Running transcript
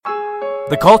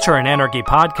The Culture and Anarchy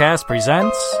Podcast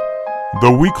presents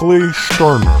The Weekly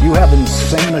Sterner. You have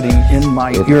insanity in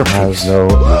my earpiece. No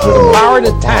power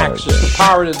to tax is the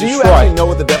power to destroy. Do you actually know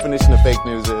what the definition of fake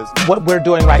news is? What we're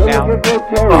doing right now?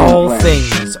 All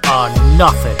things are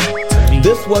nothing to me.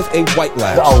 This was a white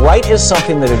lie. A right is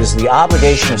something that it is the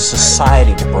obligation of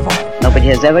society to provide. Nobody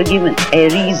has ever given a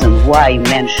reason why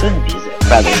men should be there.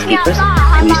 Brothers keepers,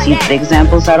 and you see the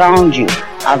examples around you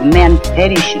of men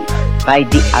perishing by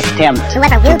the attempt to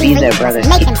be their brothers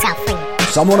keepers.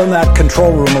 Someone in that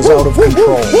control room is out of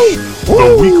control.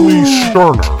 The Weekly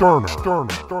Sterner.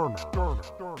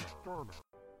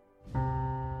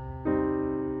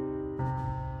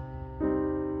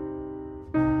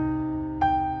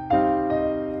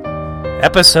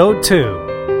 Episode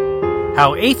 2: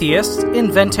 How Atheists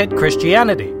Invented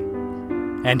Christianity,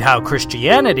 and How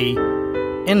Christianity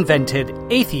Invented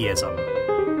Atheism.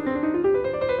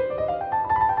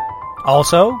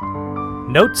 Also,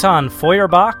 notes on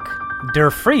Feuerbach, Der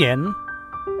Freien,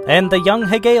 and the Young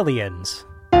Hegelians.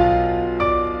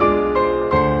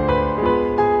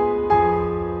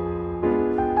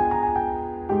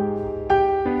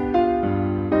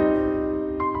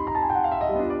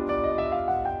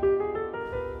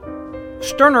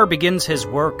 Sterner begins his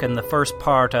work in the first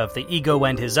part of The Ego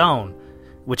and His Own,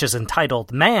 which is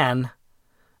entitled Man,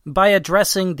 by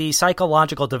addressing the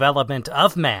psychological development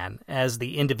of man as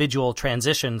the individual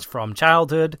transitions from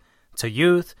childhood to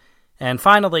youth and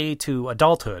finally to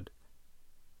adulthood.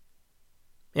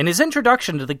 In his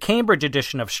introduction to the Cambridge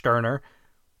edition of Sterner,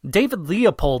 David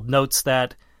Leopold notes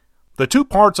that the two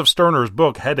parts of Sterner's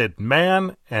book headed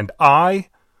Man and I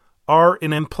are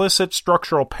an implicit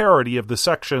structural parody of the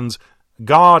sections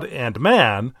God and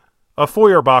Man of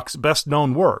Feuerbach's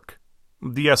best-known work,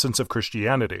 The Essence of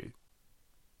Christianity.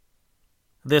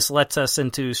 This lets us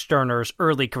into Sterner's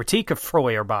early critique of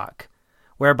Feuerbach,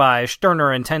 whereby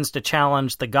Sterner intends to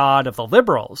challenge the God of the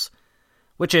liberals,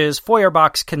 which is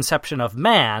Feuerbach's conception of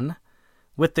man,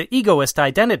 with the egoist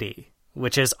identity,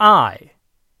 which is I.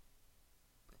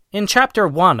 In Chapter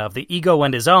 1 of The Ego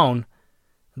and His Own,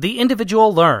 the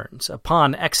individual learns,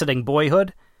 upon exiting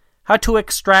boyhood, how to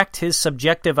extract his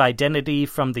subjective identity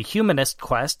from the humanist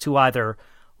quest to either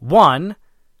 1.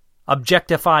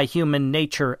 Objectify human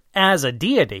nature as a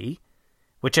deity,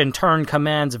 which in turn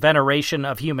commands veneration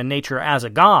of human nature as a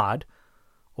god,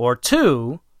 or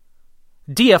 2.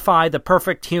 Deify the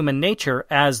perfect human nature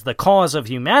as the cause of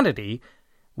humanity,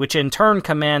 which in turn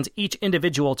commands each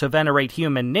individual to venerate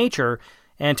human nature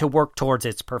and to work towards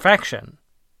its perfection.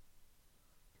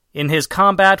 In his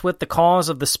combat with the cause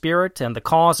of the spirit and the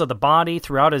cause of the body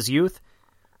throughout his youth,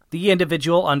 the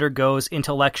individual undergoes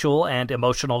intellectual and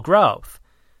emotional growth.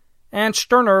 And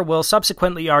Sterner will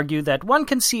subsequently argue that one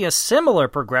can see a similar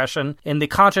progression in the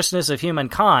consciousness of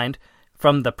humankind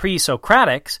from the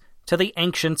pre-Socratics to the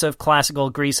ancients of classical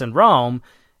Greece and Rome,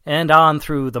 and on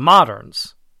through the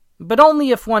moderns. But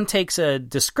only if one takes a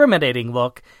discriminating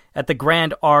look at the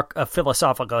grand arc of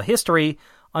philosophical history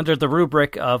under the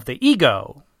rubric of the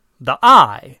ego, the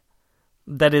I,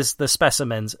 that is the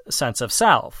specimen's sense of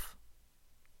self.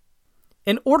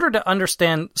 In order to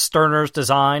understand Sterner's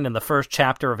design in the first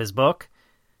chapter of his book,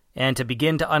 and to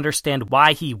begin to understand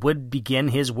why he would begin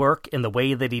his work in the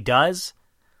way that he does,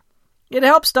 it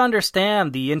helps to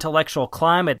understand the intellectual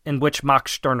climate in which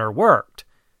Max Sterner worked.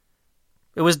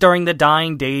 It was during the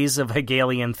dying days of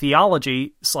Hegelian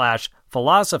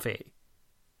theology/philosophy.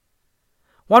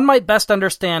 One might best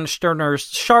understand Sterner's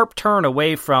sharp turn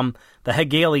away from the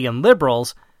Hegelian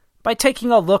liberals by taking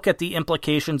a look at the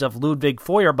implications of Ludwig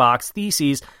Feuerbach's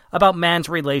theses about man's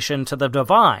relation to the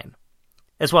divine,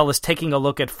 as well as taking a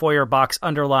look at Feuerbach's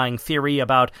underlying theory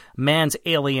about man's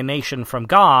alienation from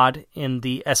God in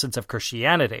The Essence of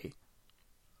Christianity.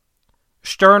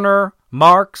 Sterner,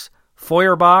 Marx,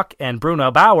 Feuerbach, and Bruno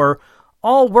Bauer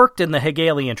all worked in the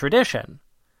Hegelian tradition,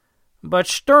 but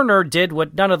Sterner did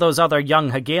what none of those other young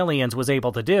Hegelians was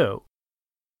able to do.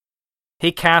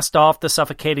 He cast off the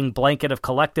suffocating blanket of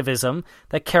collectivism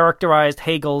that characterized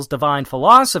Hegel's divine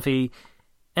philosophy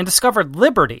and discovered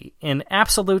liberty in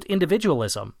absolute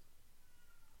individualism.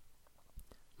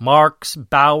 Marx,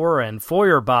 Bauer, and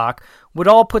Feuerbach would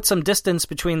all put some distance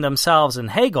between themselves and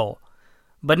Hegel,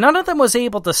 but none of them was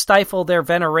able to stifle their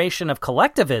veneration of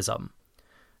collectivism.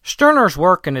 Sterner's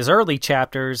work in his early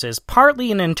chapters is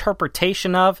partly an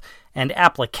interpretation of and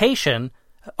application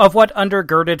of what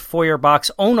undergirded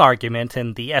Feuerbach's own argument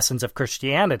in The Essence of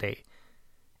Christianity.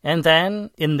 And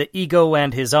then, in The Ego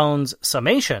and His Own's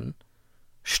summation,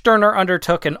 Sterner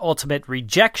undertook an ultimate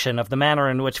rejection of the manner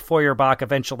in which Feuerbach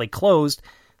eventually closed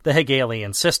the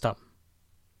Hegelian system.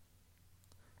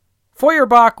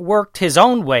 Feuerbach worked his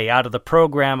own way out of the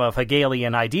program of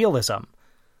Hegelian idealism,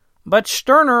 but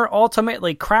Stirner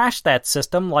ultimately crashed that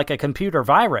system like a computer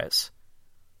virus.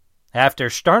 After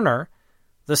Stirner,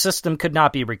 the system could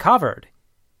not be recovered,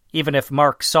 even if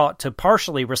Marx sought to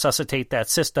partially resuscitate that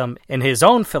system in his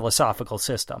own philosophical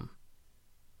system.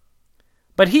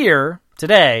 But here,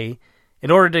 today,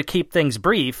 in order to keep things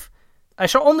brief, I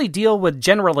shall only deal with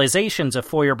generalizations of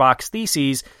Feuerbach's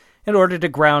theses in order to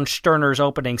ground Stirner's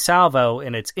opening salvo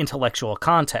in its intellectual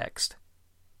context.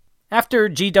 After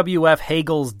G.W.F.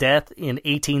 Hegel's death in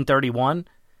 1831,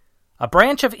 a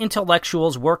branch of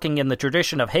intellectuals working in the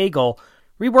tradition of Hegel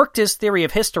reworked his theory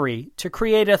of history to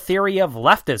create a theory of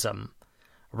leftism,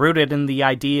 rooted in the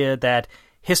idea that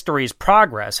history's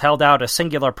progress held out a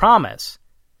singular promise.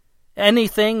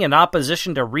 Anything in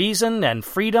opposition to reason and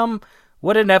freedom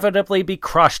would inevitably be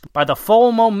crushed by the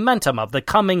full momentum of the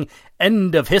coming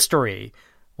end of history,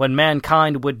 when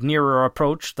mankind would nearer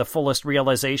approach the fullest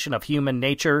realization of human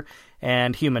nature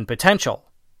and human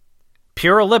potential.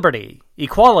 Pure liberty,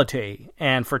 equality,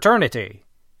 and fraternity.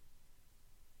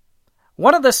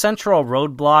 One of the central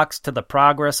roadblocks to the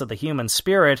progress of the human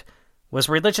spirit was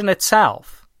religion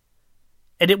itself.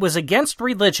 And it was against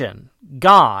religion,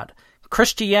 God,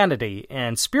 Christianity,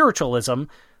 and spiritualism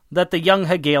that the young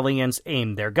Hegelians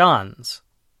aimed their guns.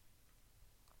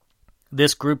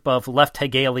 This group of left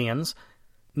Hegelians,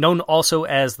 known also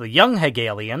as the Young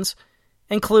Hegelians,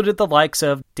 included the likes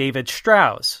of David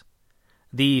Strauss,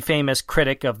 the famous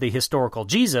critic of the historical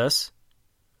Jesus,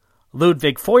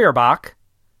 Ludwig Feuerbach,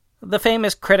 the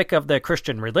famous critic of the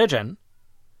Christian religion,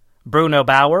 Bruno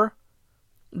Bauer,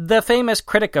 the famous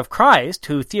critic of Christ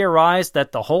who theorized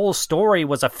that the whole story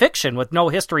was a fiction with no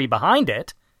history behind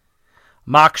it,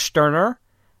 Max Stirner,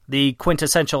 the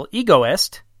quintessential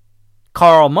egoist,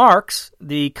 Karl Marx,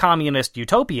 the communist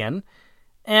utopian,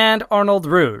 and Arnold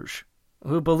Ruge,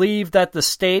 who believed that the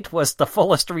state was the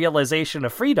fullest realization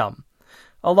of freedom,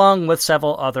 along with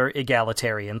several other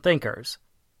egalitarian thinkers.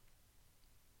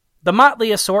 The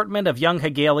motley assortment of young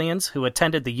Hegelians who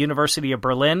attended the University of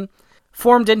Berlin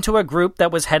formed into a group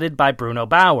that was headed by Bruno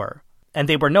Bauer, and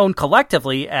they were known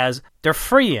collectively as Der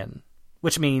Freien,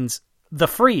 which means the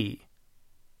free.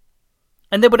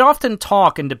 And they would often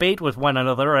talk and debate with one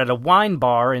another at a wine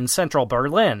bar in central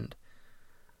Berlin.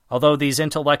 Although these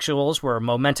intellectuals were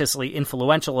momentously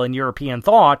influential in European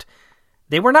thought,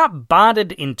 they were not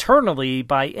bonded internally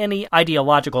by any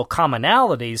ideological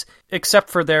commonalities except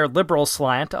for their liberal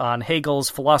slant on Hegel's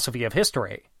philosophy of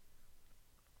history.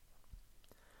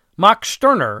 Max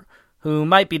Stirner, who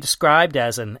might be described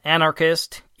as an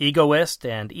anarchist, egoist,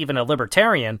 and even a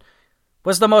libertarian,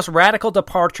 was the most radical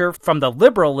departure from the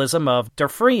liberalism of Der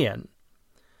Freien,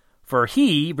 for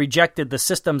he rejected the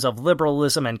systems of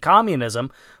liberalism and communism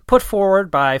put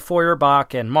forward by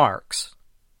Feuerbach and Marx.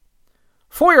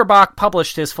 Feuerbach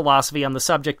published his philosophy on the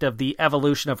subject of the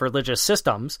evolution of religious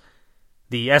systems,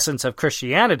 the essence of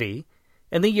Christianity,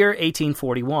 in the year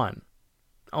 1841,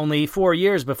 only 4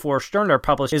 years before Stirner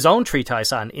published his own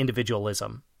treatise on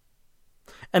individualism.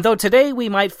 And though today we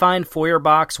might find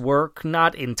Feuerbach's work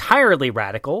not entirely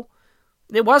radical,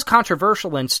 it was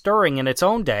controversial and stirring in its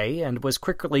own day and was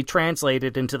quickly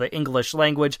translated into the English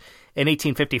language in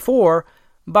 1854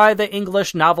 by the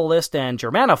English novelist and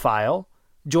Germanophile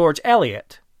George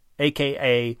Eliot,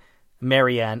 a.k.a.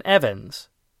 Marianne Evans.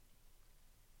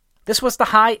 This was the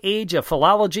high age of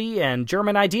philology and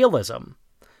German idealism,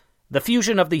 the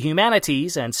fusion of the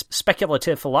humanities and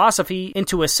speculative philosophy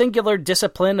into a singular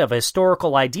discipline of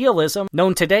historical idealism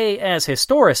known today as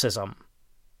historicism.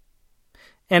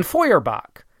 And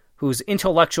Feuerbach, whose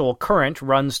intellectual current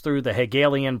runs through the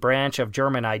Hegelian branch of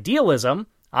German idealism,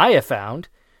 I have found,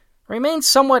 remains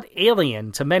somewhat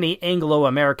alien to many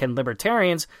Anglo-American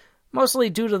libertarians, mostly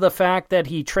due to the fact that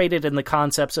he traded in the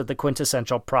concepts of the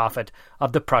quintessential prophet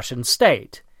of the Prussian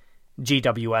state,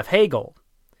 G.W.F. Hegel,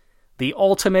 the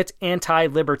ultimate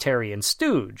anti-libertarian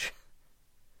stooge.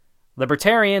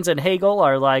 Libertarians and Hegel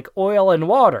are like oil and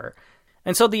water,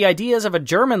 and so the ideas of a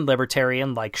German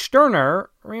libertarian like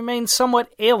Stirner remain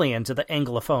somewhat alien to the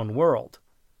Anglophone world.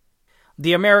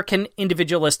 The American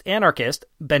individualist anarchist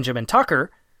Benjamin Tucker,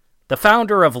 the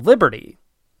founder of Liberty,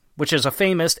 which is a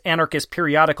famous anarchist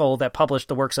periodical that published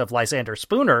the works of Lysander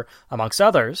Spooner, amongst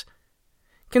others,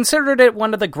 considered it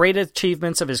one of the great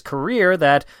achievements of his career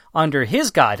that, under his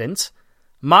guidance,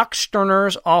 Max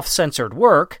Stirner's off-censored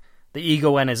work, The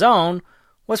Ego and His Own,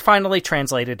 was finally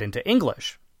translated into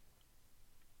English.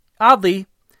 Oddly,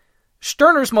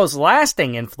 Stirner's most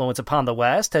lasting influence upon the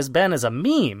West has been as a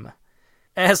meme,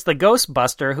 as the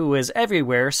Ghostbuster who is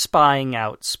everywhere spying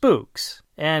out spooks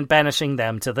and banishing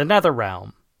them to the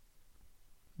Netherrealm.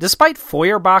 Despite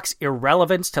Feuerbach's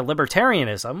irrelevance to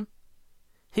libertarianism,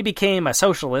 he became a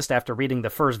socialist after reading the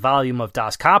first volume of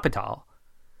Das Kapital.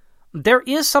 There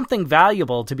is something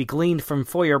valuable to be gleaned from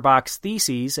Feuerbach's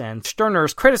theses and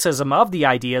Stirner's criticism of the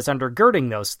ideas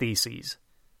undergirding those theses.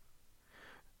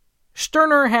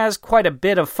 Stirner has quite a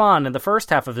bit of fun in the first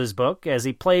half of his book as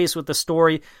he plays with the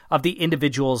story of the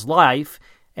individual's life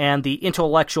and the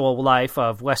intellectual life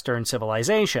of Western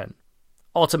civilization,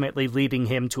 ultimately leading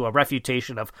him to a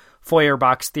refutation of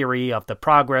Feuerbach's theory of the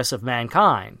progress of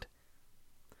mankind.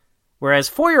 Whereas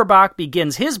Feuerbach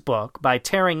begins his book by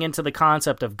tearing into the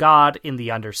concept of God in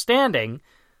the understanding,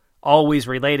 always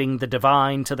relating the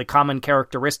divine to the common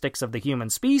characteristics of the human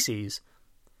species,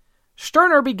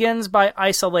 Stirner begins by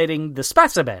isolating the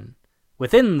specimen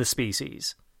within the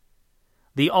species,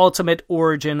 the ultimate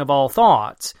origin of all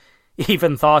thoughts,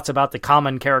 even thoughts about the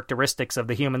common characteristics of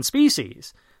the human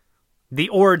species, the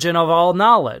origin of all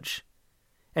knowledge,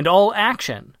 and all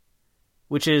action,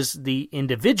 which is the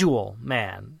individual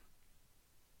man.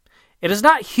 It is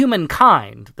not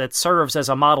humankind that serves as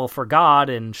a model for God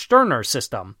in Stirner's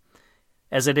system,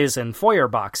 as it is in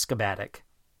Feuerbach's schematic.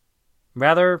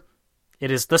 Rather, it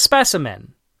is the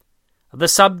specimen, the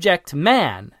subject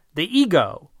man, the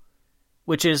ego,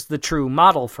 which is the true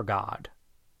model for God.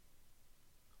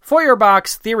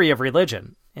 Feuerbach's theory of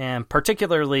religion, and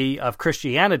particularly of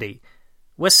Christianity,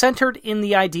 was centered in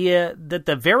the idea that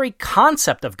the very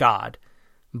concept of God,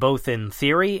 both in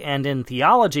theory and in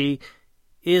theology,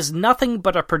 is nothing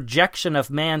but a projection of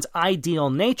man's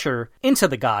ideal nature into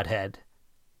the Godhead.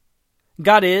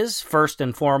 God is, first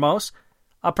and foremost,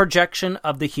 a projection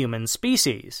of the human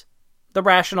species, the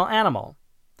rational animal,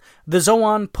 the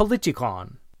zoon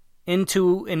politikon,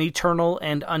 into an eternal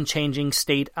and unchanging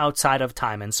state outside of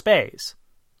time and space.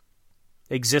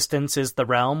 Existence is the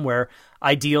realm where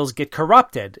ideals get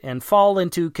corrupted and fall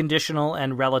into conditional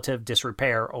and relative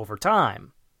disrepair over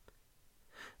time.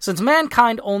 Since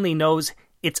mankind only knows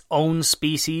its own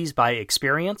species by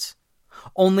experience,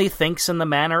 only thinks in the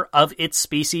manner of its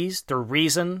species through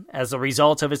reason as a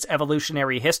result of its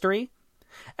evolutionary history,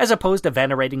 as opposed to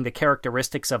venerating the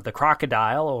characteristics of the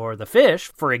crocodile or the fish,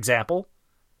 for example,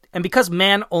 and because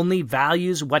man only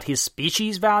values what his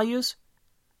species values,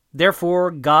 therefore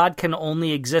God can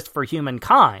only exist for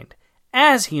humankind,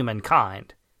 as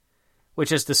humankind,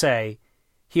 which is to say,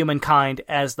 humankind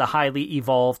as the highly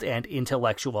evolved and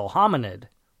intellectual hominid.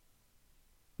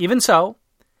 Even so,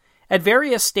 at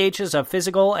various stages of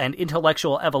physical and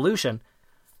intellectual evolution,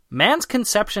 man's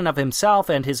conception of himself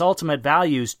and his ultimate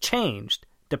values changed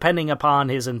depending upon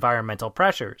his environmental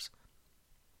pressures.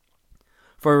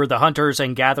 For the hunters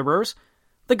and gatherers,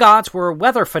 the gods were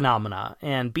weather phenomena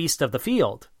and beasts of the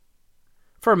field.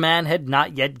 For man had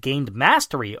not yet gained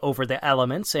mastery over the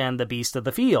elements and the beasts of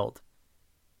the field.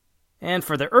 And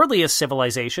for the earliest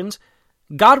civilizations,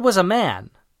 God was a man,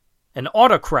 an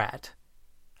autocrat,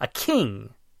 a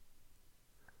king.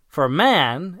 For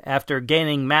man, after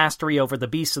gaining mastery over the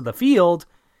beasts of the field,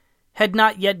 had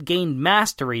not yet gained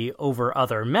mastery over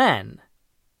other men.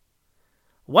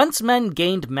 Once men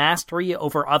gained mastery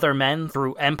over other men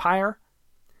through empire,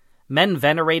 men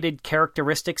venerated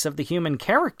characteristics of the human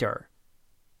character: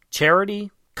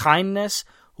 charity, kindness,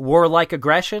 warlike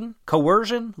aggression,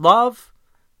 coercion, love,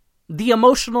 the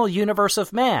emotional universe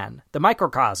of man, the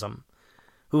microcosm,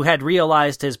 who had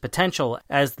realized his potential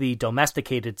as the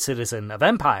domesticated citizen of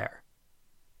empire.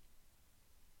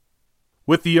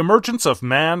 With the emergence of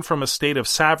man from a state of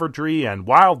savagery and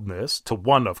wildness to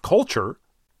one of culture,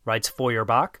 writes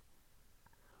Feuerbach,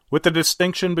 with the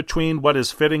distinction between what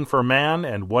is fitting for man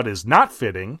and what is not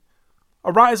fitting,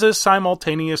 arises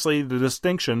simultaneously the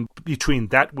distinction between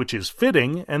that which is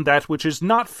fitting and that which is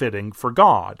not fitting for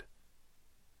God.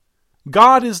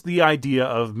 God is the idea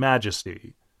of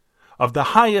majesty, of the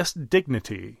highest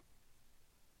dignity.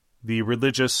 The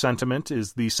religious sentiment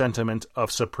is the sentiment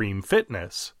of supreme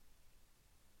fitness.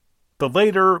 The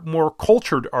later, more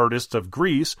cultured artists of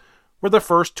Greece were the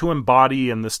first to embody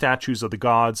in the statues of the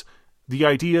gods the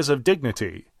ideas of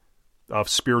dignity, of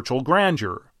spiritual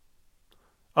grandeur,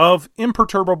 of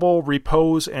imperturbable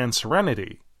repose and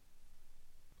serenity.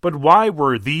 But why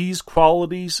were these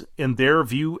qualities, in their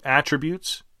view,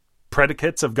 attributes,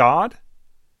 predicates of God?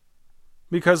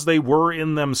 Because they were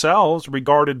in themselves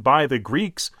regarded by the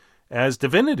Greeks as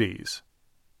divinities.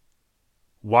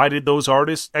 Why did those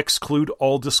artists exclude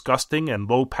all disgusting and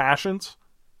low passions?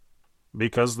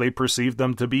 Because they perceived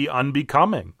them to be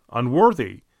unbecoming,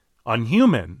 unworthy,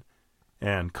 unhuman,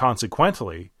 and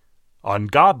consequently,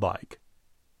 ungodlike.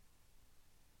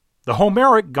 The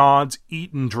Homeric gods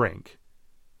eat and drink.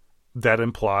 That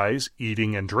implies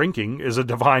eating and drinking is a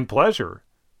divine pleasure.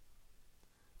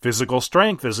 Physical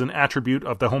strength is an attribute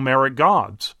of the Homeric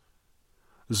gods.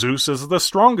 Zeus is the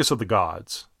strongest of the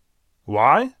gods.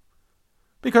 Why?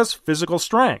 Because physical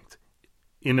strength,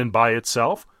 in and by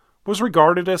itself, was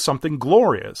regarded as something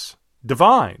glorious,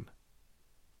 divine.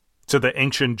 To the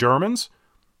ancient Germans,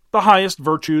 the highest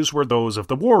virtues were those of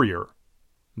the warrior.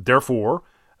 Therefore,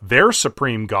 their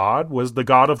supreme god was the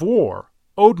god of war,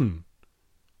 Odin.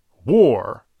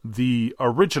 War, the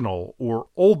original or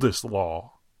oldest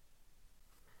law.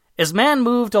 As man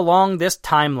moved along this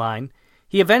timeline,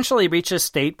 he eventually reached a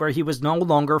state where he was no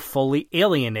longer fully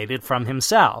alienated from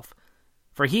himself,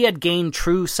 for he had gained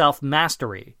true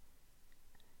self-mastery.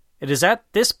 It is at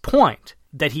this point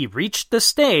that he reached the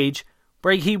stage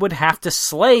where he would have to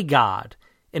slay God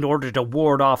in order to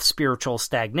ward off spiritual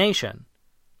stagnation.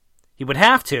 He would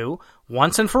have to,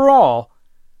 once and for all,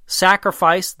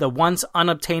 sacrifice the once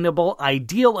unobtainable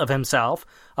ideal of himself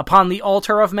upon the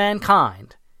altar of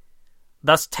mankind,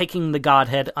 thus taking the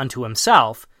Godhead unto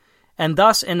himself, and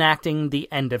thus enacting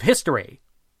the end of history,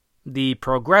 the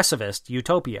progressivist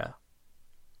utopia.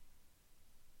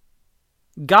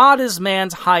 God is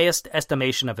man's highest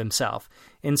estimation of himself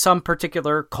in some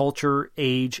particular culture,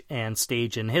 age, and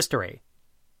stage in history.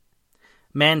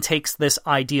 Man takes this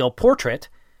ideal portrait,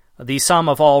 the sum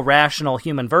of all rational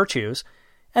human virtues,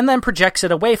 and then projects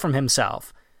it away from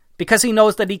himself, because he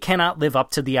knows that he cannot live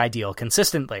up to the ideal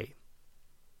consistently.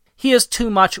 He is too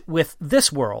much with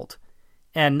this world,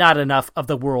 and not enough of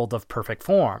the world of perfect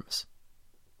forms.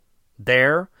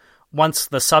 There, once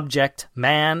the subject,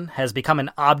 man, has become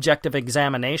an object of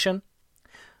examination,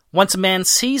 once man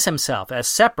sees himself as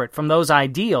separate from those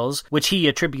ideals which he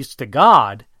attributes to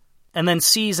God, and then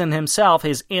sees in himself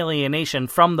his alienation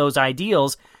from those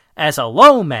ideals as a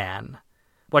low man,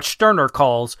 what Stirner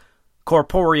calls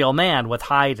corporeal man with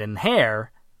hide and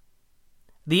hair,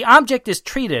 the object is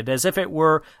treated as if it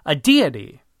were a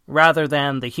deity rather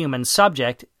than the human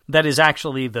subject that is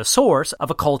actually the source of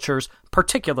a culture's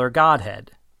particular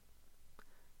godhead.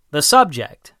 The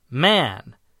subject,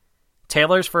 man,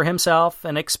 tailors for himself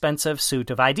an expensive suit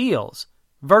of ideals,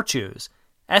 virtues,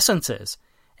 essences,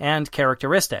 and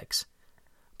characteristics,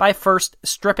 by first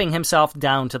stripping himself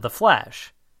down to the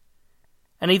flesh.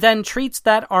 And he then treats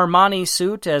that Armani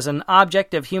suit as an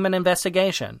object of human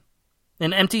investigation,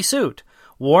 an empty suit,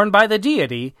 worn by the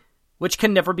deity, which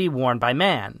can never be worn by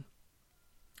man.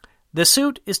 The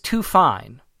suit is too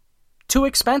fine, too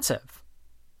expensive.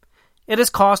 It has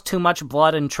cost too much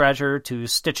blood and treasure to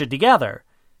stitch it together,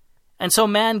 and so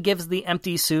man gives the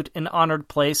empty suit an honored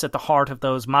place at the heart of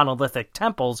those monolithic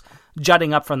temples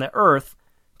jutting up from the earth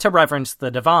to reverence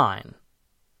the divine.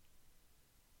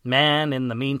 Man, in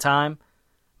the meantime,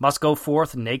 must go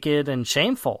forth naked and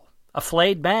shameful, a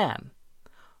flayed man,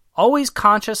 always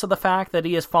conscious of the fact that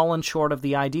he has fallen short of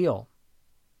the ideal.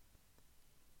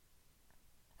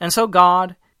 And so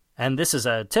God, and this is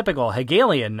a typical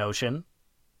Hegelian notion,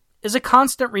 is a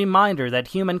constant reminder that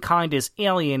humankind is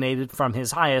alienated from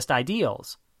his highest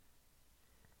ideals.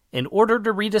 In order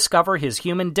to rediscover his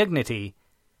human dignity,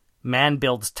 man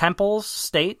builds temples,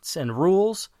 states, and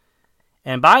rules,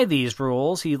 and by these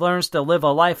rules he learns to live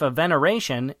a life of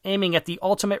veneration aiming at the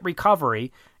ultimate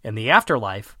recovery in the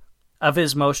afterlife of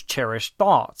his most cherished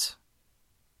thoughts.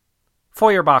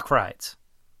 Feuerbach writes,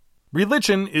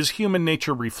 Religion is human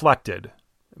nature reflected,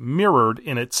 mirrored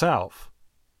in itself.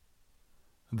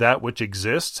 That which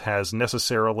exists has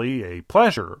necessarily a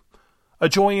pleasure, a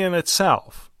joy in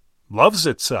itself, loves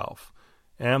itself,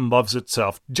 and loves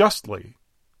itself justly.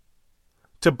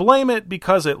 To blame it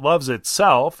because it loves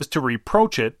itself is to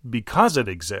reproach it because it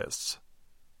exists.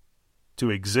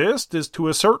 To exist is to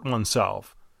assert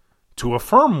oneself, to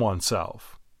affirm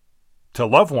oneself, to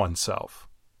love oneself.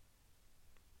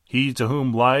 He to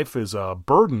whom life is a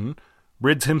burden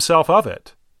rids himself of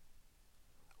it.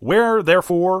 Where,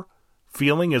 therefore,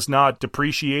 feeling is not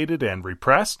depreciated and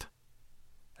repressed,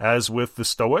 as with the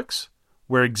Stoics,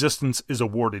 where existence is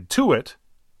awarded to it,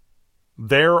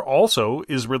 there also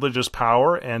is religious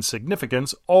power and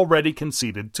significance already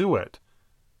conceded to it.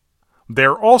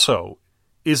 There also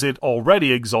is it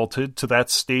already exalted to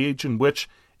that stage in which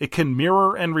it can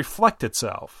mirror and reflect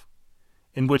itself,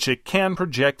 in which it can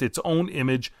project its own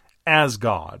image as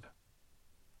God.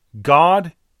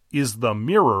 God is the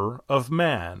mirror of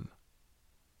man.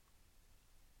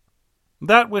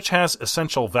 That which has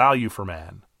essential value for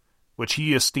man, which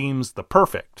he esteems the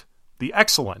perfect, the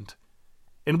excellent,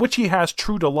 in which he has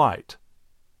true delight,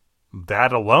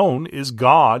 that alone is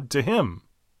God to him.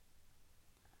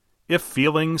 If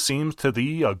feeling seems to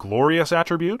thee a glorious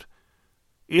attribute,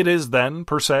 it is then,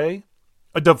 per se,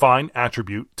 a divine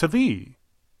attribute to thee.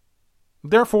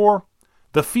 Therefore,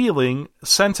 the feeling,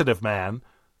 sensitive man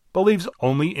believes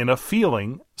only in a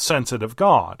feeling, sensitive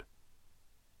God.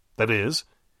 That is,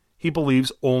 he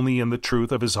believes only in the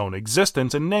truth of his own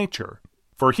existence and nature,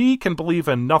 for he can believe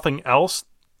in nothing else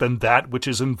than that which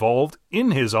is involved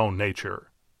in his own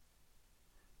nature.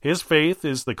 His faith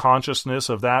is the consciousness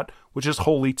of that which is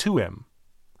holy to him.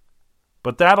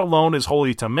 But that alone is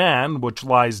holy to man which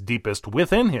lies deepest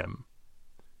within him,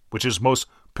 which is most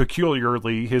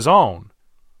peculiarly his own,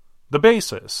 the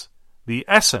basis, the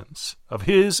essence of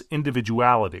his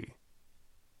individuality.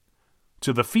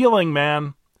 To the feeling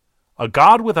man, a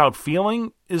God without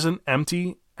feeling is an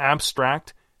empty,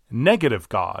 abstract, negative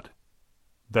God.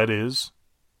 That is,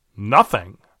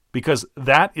 nothing, because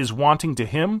that is wanting to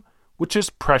him which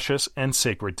is precious and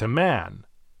sacred to man.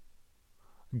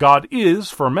 God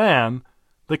is, for man,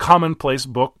 the commonplace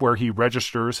book where he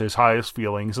registers his highest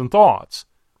feelings and thoughts,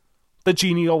 the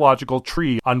genealogical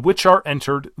tree on which are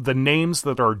entered the names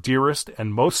that are dearest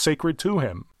and most sacred to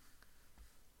him.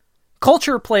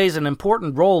 Culture plays an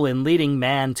important role in leading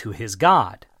man to his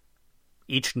God.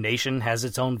 Each nation has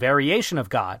its own variation of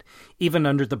God, even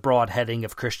under the broad heading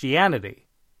of Christianity.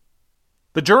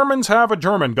 The Germans have a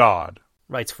German God,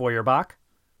 writes Feuerbach.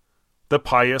 The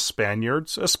pious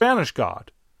Spaniards a Spanish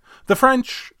God. The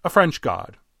French a French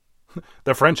God.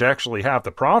 The French actually have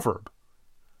the proverb,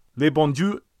 Le bon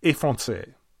Dieu est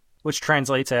français, which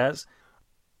translates as,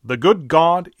 the good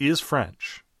God is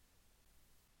French.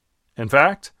 In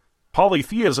fact,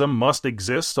 polytheism must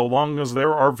exist so long as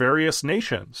there are various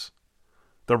nations.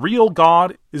 The real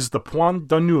God is the point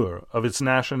d'honneur of its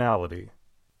nationality.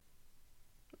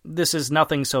 This is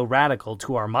nothing so radical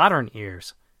to our modern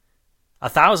ears.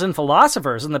 1,000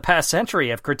 philosophers in the past century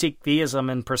have critiqued theism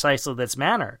in precisely this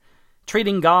manner,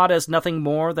 treating God as nothing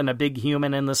more than a big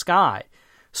human in the sky,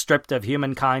 stripped of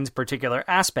humankind's particular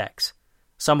aspects,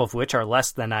 some of which are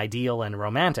less than ideal and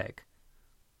romantic.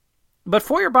 But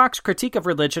Feuerbach's critique of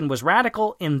religion was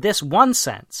radical in this one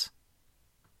sense.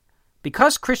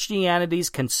 Because Christianity's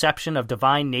conception of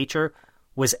divine nature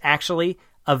was actually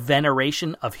a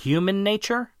veneration of human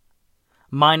nature,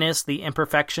 minus the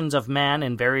imperfections of man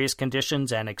in various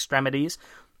conditions and extremities,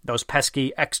 those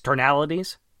pesky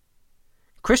externalities,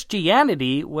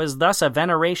 Christianity was thus a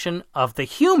veneration of the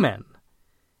human,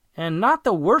 and not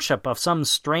the worship of some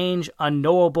strange,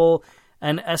 unknowable,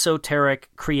 and esoteric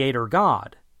creator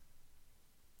God.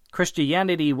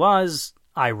 Christianity was,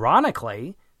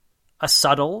 ironically, a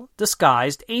subtle,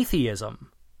 disguised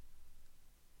atheism.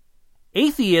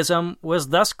 Atheism was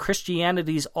thus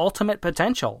Christianity's ultimate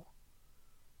potential,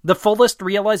 the fullest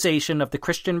realization of the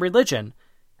Christian religion,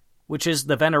 which is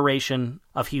the veneration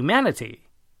of humanity.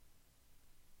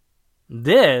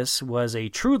 This was a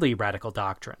truly radical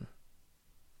doctrine.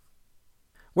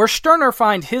 Where Stirner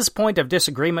finds his point of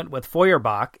disagreement with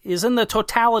Feuerbach is in the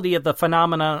totality of the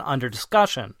phenomenon under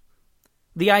discussion,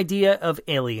 the idea of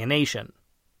alienation.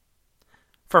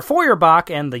 For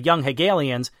Feuerbach and the young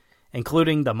Hegelians,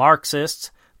 including the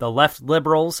Marxists, the left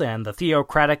liberals, and the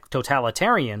theocratic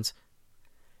totalitarians,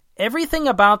 everything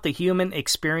about the human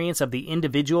experience of the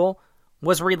individual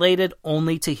was related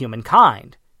only to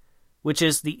humankind, which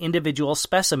is the individual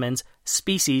specimen's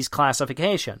species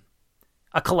classification,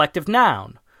 a collective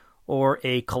noun, or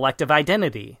a collective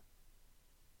identity.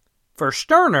 For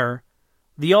Stirner,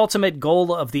 the ultimate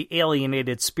goal of the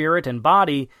alienated spirit and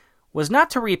body was not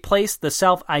to replace the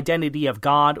self-identity of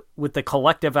God with the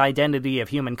collective identity of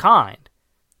humankind,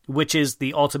 which is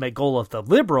the ultimate goal of the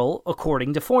liberal,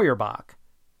 according to Feuerbach.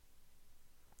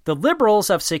 The liberals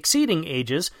of succeeding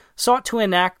ages sought to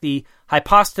enact the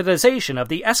hypostatization of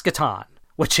the eschaton,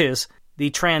 which is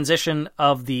the transition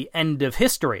of the end of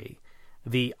history,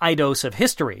 the eidos of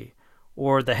history,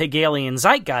 or the Hegelian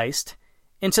zeitgeist,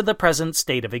 into the present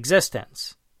state of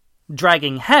existence,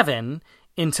 dragging heaven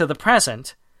into the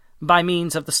present by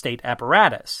means of the state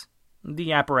apparatus,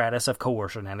 the apparatus of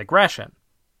coercion and aggression.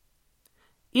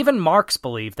 Even Marx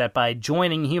believed that by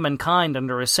joining humankind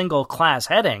under a single class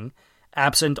heading,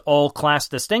 absent all class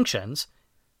distinctions,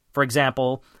 for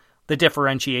example, the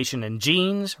differentiation in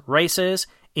genes, races,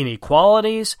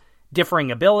 inequalities,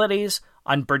 differing abilities,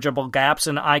 unbridgeable gaps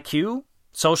in IQ,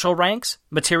 social ranks,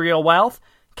 material wealth,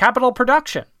 capital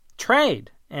production,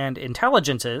 trade, and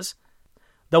intelligences,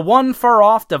 the one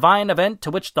far-off divine event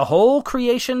to which the whole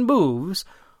creation moves,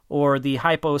 or the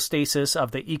hypostasis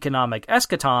of the economic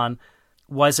eschaton,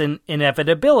 was an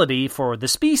inevitability for the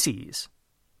species.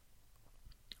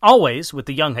 Always, with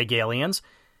the young Hegelians,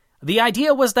 the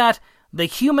idea was that the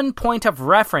human point of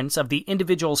reference of the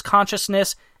individual's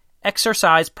consciousness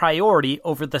exercised priority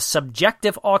over the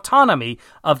subjective autonomy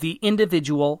of the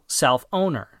individual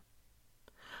self-owner.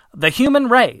 The human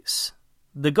race,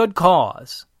 the good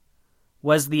cause,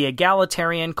 was the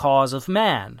egalitarian cause of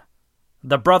man,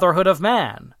 the brotherhood of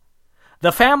man,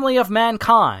 the family of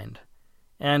mankind,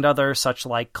 and other such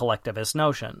like collectivist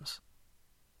notions.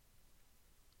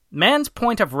 Man's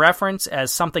point of reference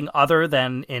as something other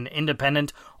than an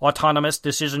independent, autonomous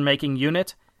decision-making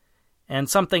unit, and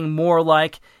something more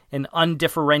like an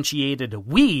undifferentiated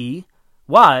we,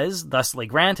 was, thusly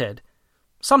granted,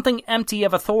 something empty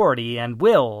of authority and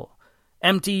will,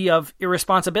 empty of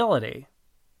irresponsibility.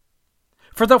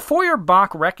 For though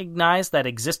Feuerbach recognized that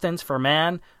existence for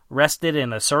man rested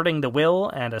in asserting the will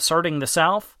and asserting the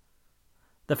self,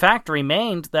 the fact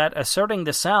remained that asserting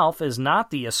the self is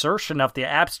not the assertion of the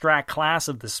abstract class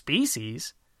of the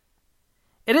species.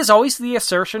 It is always the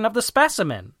assertion of the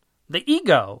specimen, the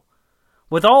ego,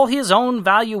 with all his own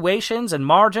valuations and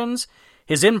margins,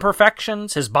 his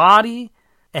imperfections, his body,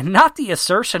 and not the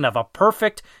assertion of a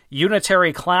perfect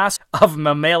unitary class of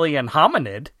mammalian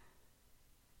hominid.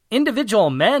 Individual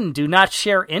men do not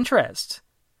share interests.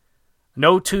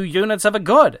 No two units of a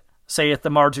good, saith the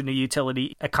marginal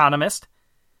utility economist,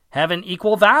 have an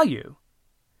equal value.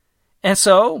 And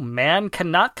so, man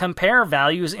cannot compare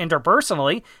values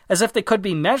interpersonally as if they could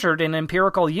be measured in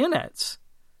empirical units.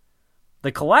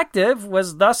 The collective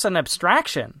was thus an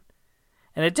abstraction,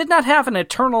 and it did not have an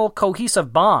eternal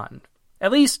cohesive bond,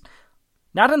 at least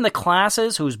not in the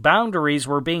classes whose boundaries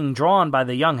were being drawn by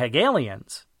the young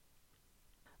Hegelians.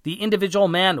 The individual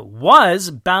man was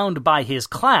bound by his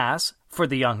class, for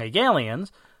the young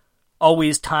Hegelians,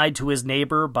 always tied to his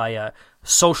neighbor by a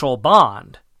social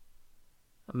bond.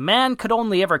 Man could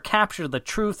only ever capture the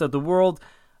truth of the world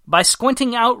by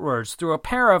squinting outwards through a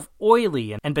pair of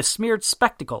oily and besmeared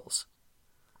spectacles,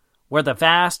 where the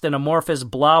vast and amorphous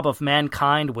blob of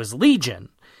mankind was legion,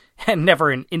 and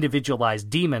never an individualized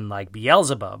demon like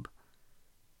Beelzebub.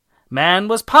 Man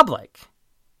was public.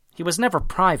 He was never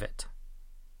private.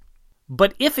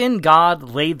 But if in God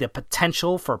lay the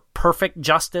potential for perfect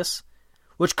justice,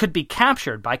 which could be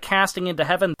captured by casting into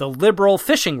heaven the liberal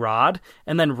fishing rod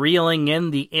and then reeling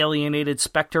in the alienated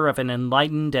specter of an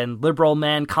enlightened and liberal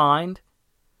mankind,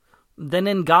 then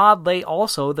in God lay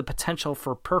also the potential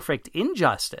for perfect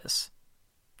injustice,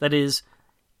 that is,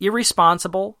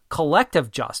 irresponsible collective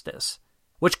justice,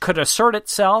 which could assert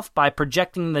itself by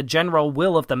projecting the general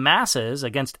will of the masses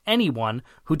against anyone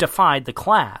who defied the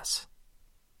class.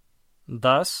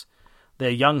 Thus,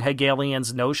 the young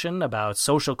Hegelians' notion about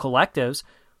social collectives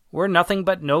were nothing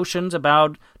but notions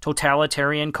about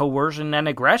totalitarian coercion and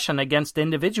aggression against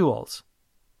individuals.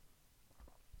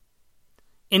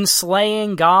 In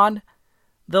slaying God,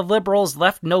 the liberals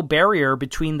left no barrier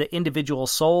between the individual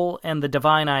soul and the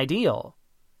divine ideal.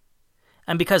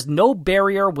 And because no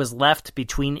barrier was left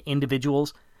between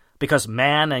individuals, because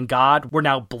man and God were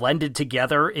now blended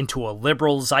together into a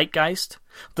liberal zeitgeist,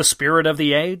 the spirit of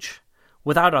the age,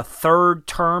 without a third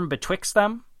term betwixt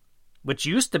them, which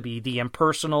used to be the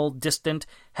impersonal, distant,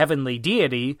 heavenly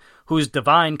deity whose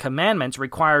divine commandments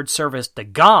required service to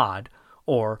God,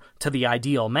 or to the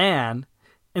ideal man,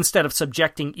 instead of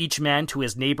subjecting each man to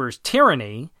his neighbor's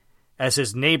tyranny, as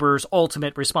his neighbor's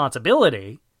ultimate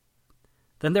responsibility,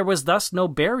 then there was thus no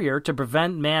barrier to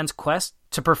prevent man's quest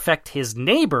to perfect his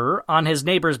neighbor on his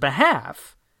neighbor's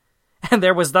behalf, and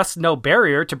there was thus no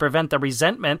barrier to prevent the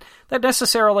resentment that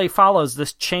necessarily follows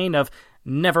this chain of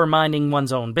never minding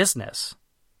one's own business.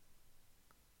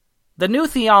 The new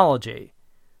theology,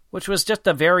 which was just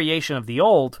a variation of the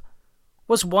old,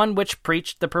 was one which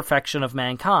preached the perfection of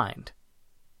mankind.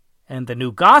 And the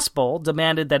new gospel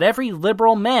demanded that every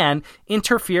liberal man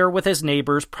interfere with his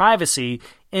neighbor's privacy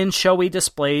in showy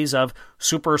displays of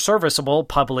superserviceable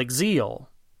public zeal.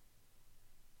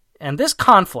 And this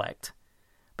conflict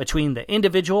between the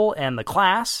individual and the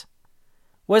class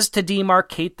was to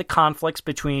demarcate the conflicts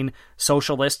between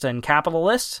socialists and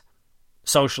capitalists,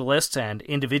 socialists and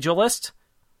individualists,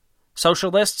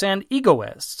 socialists and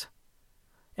egoists,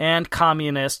 and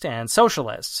communists and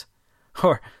socialists,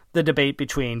 or the debate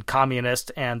between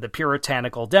communists and the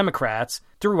puritanical Democrats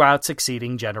throughout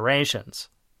succeeding generations.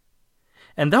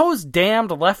 And those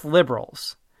damned left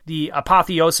liberals, the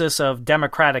apotheosis of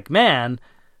democratic man,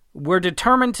 were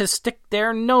determined to stick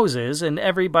their noses in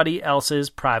everybody else's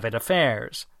private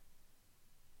affairs.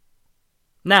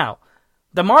 Now,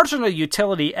 the marginal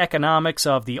utility economics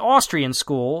of the Austrian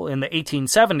school in the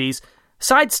 1870s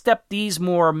sidestepped these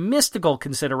more mystical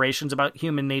considerations about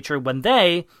human nature when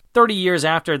they, 30 years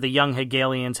after the young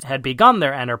Hegelians had begun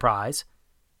their enterprise,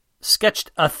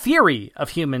 sketched a theory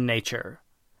of human nature,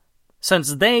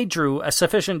 since they drew a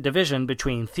sufficient division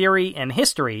between theory and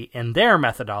history in their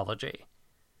methodology.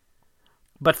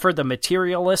 But for the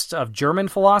materialists of German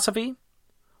philosophy,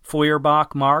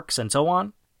 Feuerbach, Marx, and so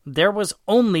on, there was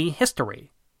only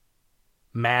history.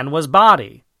 Man was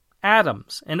body,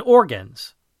 atoms, and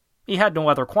organs. He had no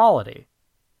other quality.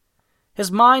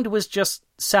 His mind was just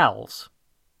cells.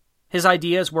 His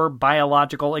ideas were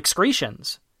biological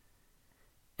excretions.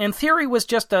 And theory was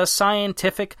just a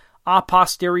scientific a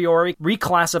posteriori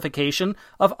reclassification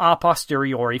of a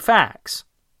posteriori facts.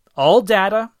 All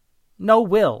data, no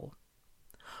will.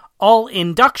 All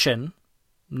induction,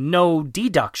 no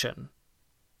deduction.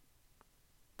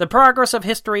 The progress of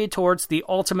history towards the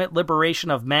ultimate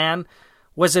liberation of man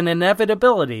was an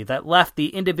inevitability that left the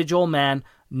individual man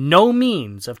no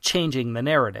means of changing the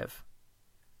narrative.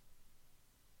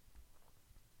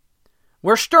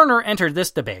 Where Stirner entered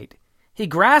this debate, he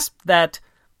grasped that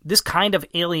this kind of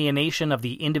alienation of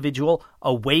the individual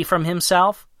away from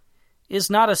himself is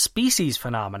not a species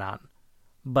phenomenon,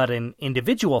 but an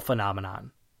individual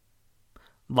phenomenon.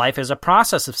 Life is a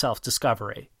process of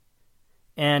self-discovery,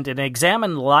 and an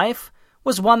examined life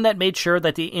was one that made sure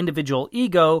that the individual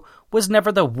ego was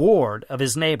never the ward of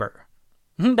his neighbor,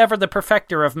 never the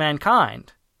perfecter of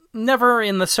mankind, never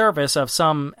in the service of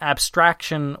some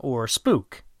abstraction or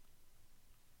spook.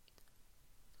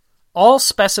 All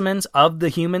specimens of the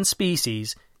human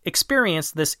species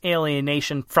experience this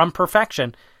alienation from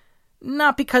perfection,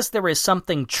 not because there is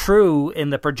something true in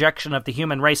the projection of the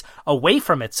human race away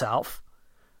from itself,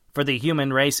 for the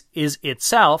human race is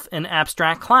itself an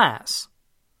abstract class,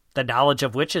 the knowledge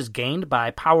of which is gained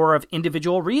by power of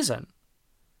individual reason.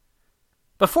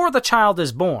 Before the child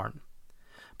is born,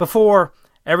 before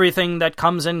everything that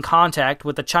comes in contact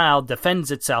with the child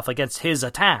defends itself against his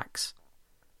attacks,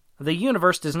 the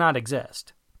universe does not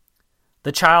exist.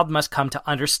 The child must come to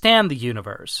understand the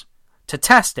universe, to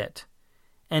test it,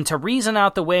 and to reason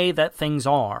out the way that things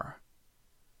are.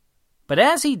 But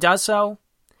as he does so,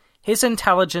 his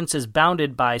intelligence is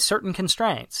bounded by certain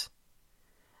constraints.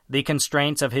 The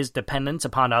constraints of his dependence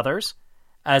upon others,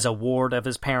 as a ward of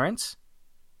his parents.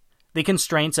 The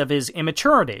constraints of his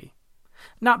immaturity,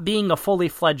 not being a fully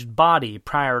fledged body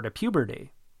prior to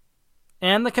puberty.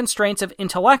 And the constraints of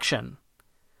intellection,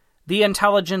 the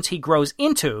intelligence he grows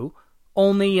into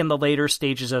only in the later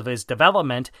stages of his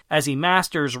development as he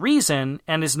masters reason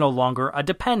and is no longer a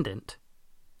dependent.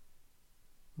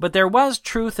 But there was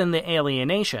truth in the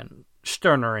alienation,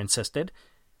 Stirner insisted,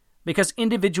 because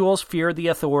individuals fear the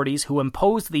authorities who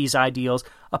impose these ideals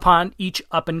upon each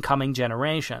up-and-coming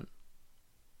generation.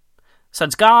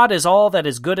 Since God is all that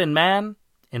is good in man,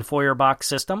 in Feuerbach's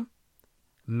system,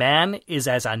 man is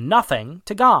as a nothing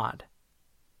to God.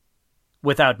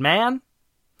 Without man,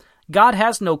 God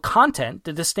has no content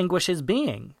to distinguish his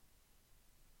being.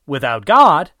 Without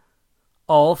God,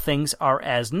 all things are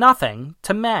as nothing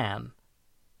to man.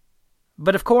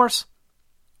 But of course,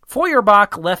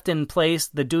 Feuerbach left in place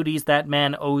the duties that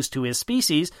man owes to his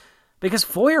species because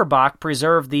Feuerbach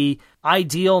preserved the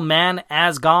ideal man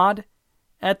as God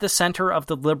at the center of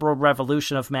the liberal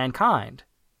revolution of mankind.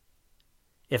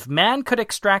 If man could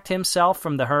extract himself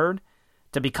from the herd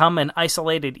to become an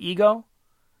isolated ego,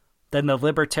 then the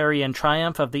libertarian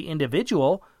triumph of the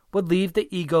individual would leave the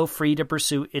ego free to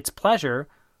pursue its pleasure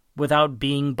without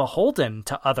being beholden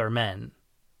to other men.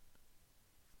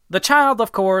 The child,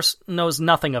 of course, knows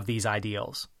nothing of these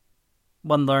ideals.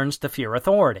 One learns to fear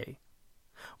authority.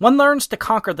 One learns to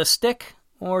conquer the stick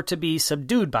or to be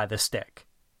subdued by the stick.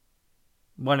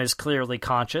 One is clearly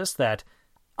conscious that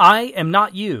I am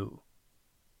not you,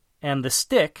 and the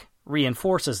stick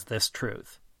reinforces this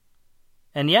truth.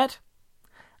 And yet,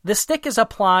 the stick is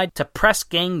applied to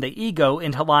press-gang the ego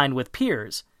into line with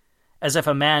peers, as if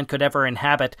a man could ever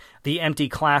inhabit the empty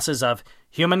classes of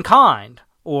humankind,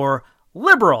 or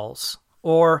liberals,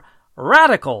 or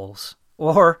radicals,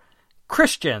 or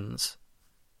Christians.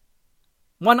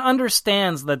 One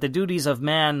understands that the duties of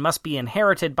man must be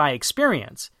inherited by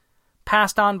experience,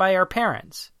 passed on by our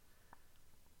parents.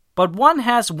 But one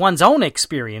has one's own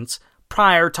experience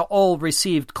prior to all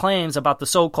received claims about the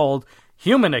so-called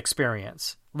human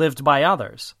experience lived by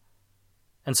others.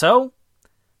 And so,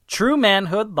 true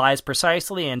manhood lies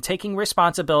precisely in taking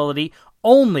responsibility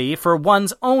only for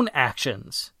one's own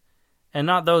actions, and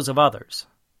not those of others.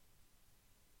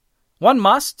 One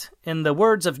must, in the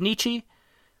words of Nietzsche,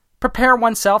 prepare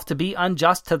oneself to be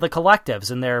unjust to the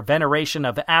collectives in their veneration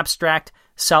of abstract,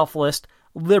 selfless,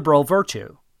 liberal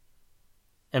virtue.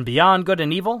 And beyond good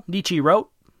and evil, Nietzsche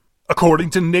wrote, According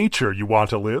to nature you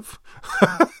want to live?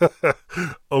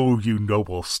 Oh, you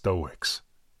noble Stoics,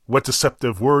 what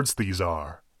deceptive words these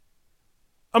are.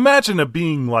 Imagine a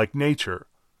being like nature,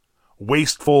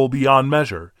 wasteful beyond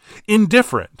measure,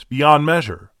 indifferent beyond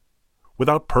measure,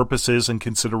 without purposes and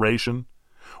consideration,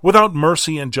 without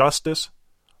mercy and justice,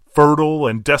 fertile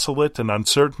and desolate and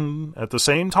uncertain at the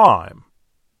same time.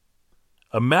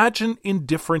 Imagine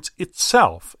indifference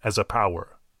itself as a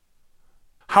power.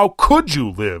 How could you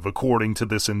live according to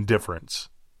this indifference?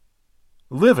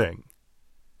 Living,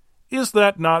 is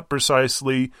that not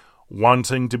precisely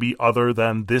wanting to be other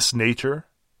than this nature?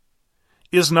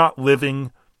 Is not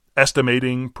living,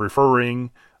 estimating,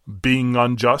 preferring, being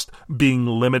unjust, being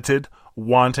limited,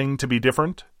 wanting to be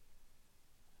different?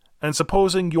 And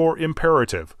supposing your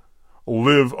imperative,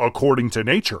 live according to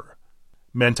nature,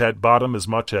 meant at bottom as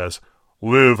much as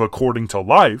live according to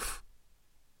life,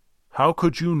 how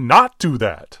could you not do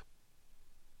that?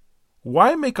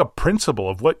 Why make a principle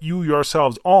of what you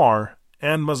yourselves are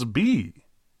and must be?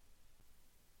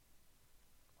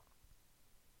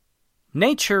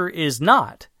 Nature is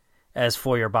not, as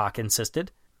Feuerbach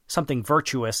insisted, something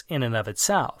virtuous in and of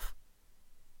itself.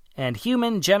 And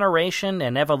human generation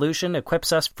and evolution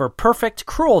equips us for perfect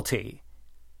cruelty,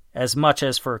 as much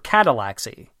as for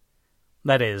catalaxy.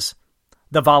 That is,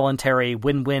 the voluntary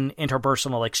win-win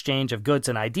interpersonal exchange of goods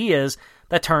and ideas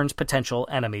that turns potential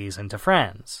enemies into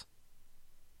friends.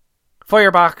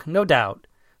 Feuerbach, no doubt,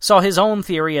 saw his own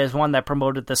theory as one that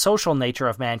promoted the social nature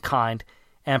of mankind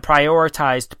and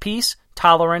prioritized peace,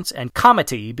 tolerance, and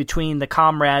comity between the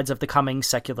comrades of the coming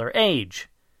secular age.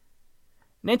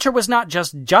 Nature was not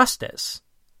just justice,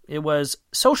 it was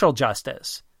social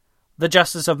justice, the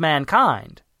justice of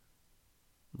mankind.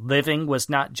 Living was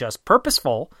not just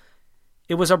purposeful,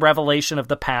 it was a revelation of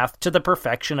the path to the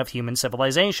perfection of human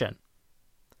civilization.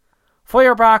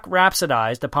 Feuerbach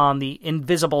rhapsodized upon the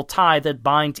invisible tie that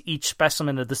binds each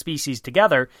specimen of the species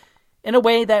together in a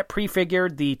way that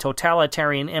prefigured the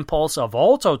totalitarian impulse of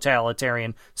all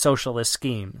totalitarian socialist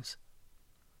schemes.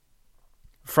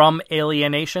 From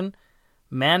alienation,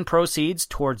 man proceeds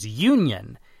towards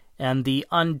union and the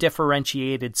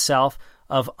undifferentiated self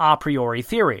of a priori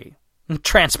theory,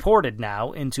 transported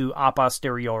now into a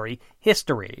posteriori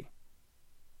history.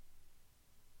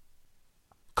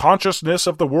 Consciousness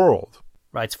of the world,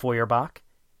 writes Feuerbach,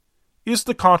 is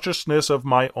the consciousness of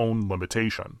my own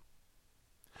limitation.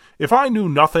 If I knew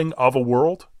nothing of a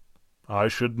world, I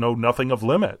should know nothing of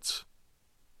limits.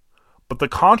 But the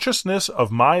consciousness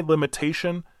of my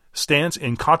limitation stands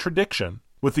in contradiction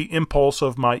with the impulse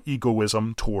of my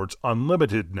egoism towards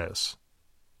unlimitedness.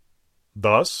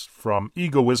 Thus, from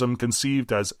egoism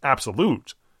conceived as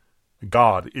absolute,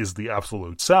 God is the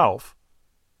absolute self,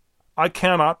 I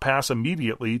cannot pass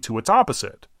immediately to its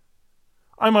opposite.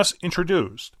 I must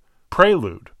introduce,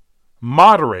 prelude,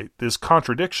 moderate this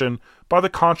contradiction by the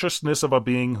consciousness of a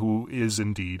being who is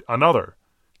indeed another,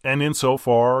 and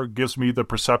insofar gives me the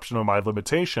perception of my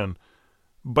limitation,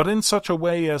 but in such a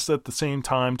way as at the same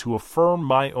time to affirm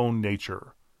my own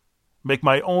nature, make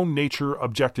my own nature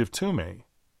objective to me.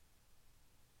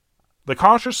 The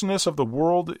consciousness of the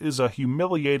world is a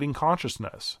humiliating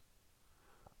consciousness.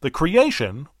 The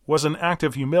creation was an act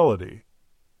of humility,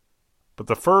 but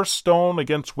the first stone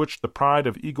against which the pride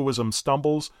of egoism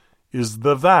stumbles is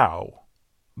the thou,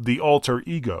 the alter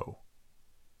ego.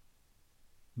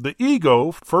 The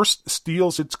ego first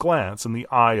steals its glance in the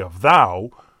eye of thou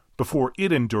before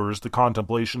it endures the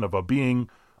contemplation of a being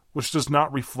which does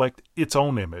not reflect its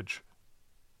own image.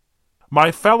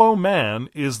 My fellow man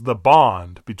is the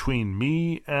bond between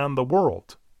me and the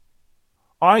world.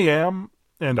 I am,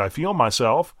 and I feel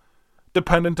myself,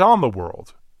 dependent on the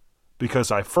world, because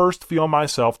I first feel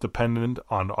myself dependent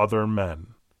on other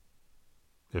men.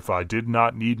 If I did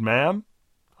not need man,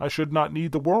 I should not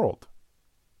need the world.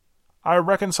 I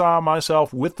reconcile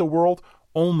myself with the world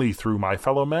only through my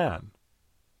fellow man.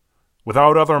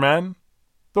 Without other men,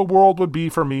 the world would be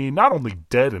for me not only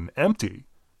dead and empty,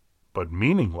 but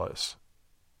meaningless.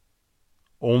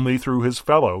 Only through his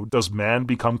fellow does man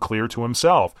become clear to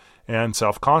himself and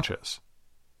self-conscious.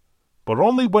 But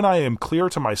only when I am clear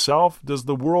to myself does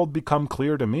the world become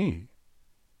clear to me.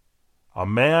 A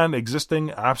man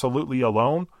existing absolutely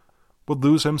alone would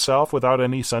lose himself without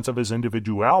any sense of his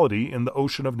individuality in the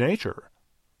ocean of nature.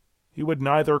 He would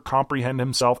neither comprehend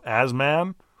himself as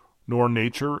man, nor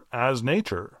nature as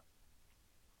nature.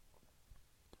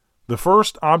 The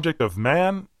first object of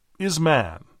man is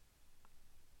man.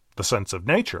 The sense of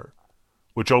nature,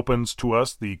 which opens to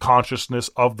us the consciousness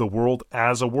of the world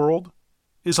as a world,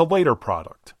 is a later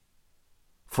product,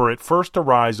 for it first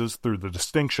arises through the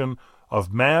distinction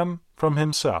of man from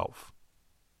himself.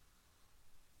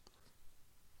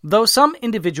 Though some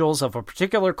individuals of a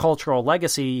particular cultural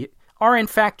legacy are in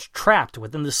fact trapped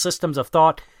within the systems of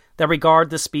thought that regard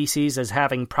the species as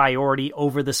having priority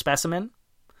over the specimen,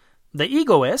 the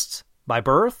egoists, by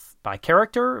birth, by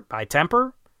character, by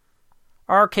temper,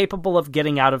 are capable of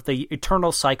getting out of the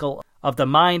eternal cycle of the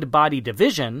mind-body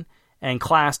division and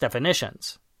class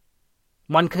definitions.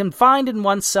 One can find in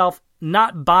oneself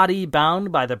not body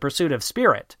bound by the pursuit of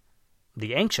spirit,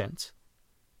 the ancients,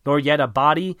 nor yet a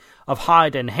body of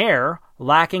hide and hair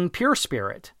lacking pure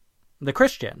spirit, the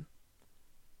Christian,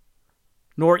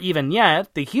 nor even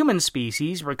yet the human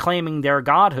species reclaiming their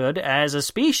godhood as a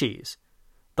species,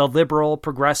 the liberal,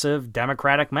 progressive,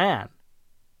 democratic man.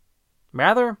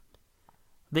 Rather,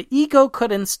 the ego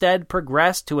could instead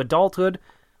progress to adulthood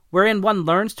wherein one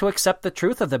learns to accept the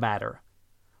truth of the matter,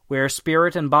 where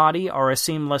spirit and body are a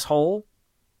seamless whole,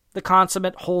 the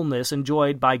consummate wholeness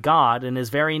enjoyed by God in his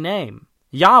very name,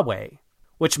 Yahweh,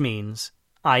 which means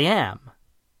I am.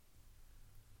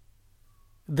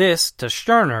 This, to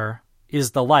Stirner,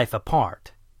 is the life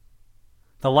apart.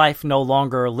 The life no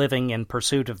longer living in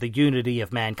pursuit of the unity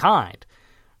of mankind,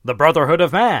 the brotherhood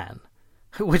of man,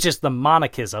 which is the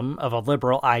monarchism of a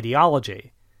liberal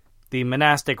ideology, the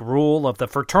monastic rule of the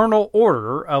fraternal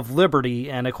order of liberty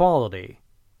and equality.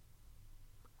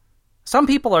 Some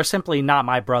people are simply not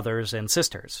my brothers and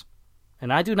sisters,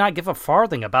 and I do not give a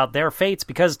farthing about their fates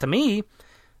because, to me,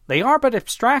 they are but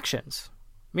abstractions,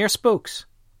 mere spooks.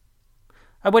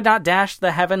 I would not dash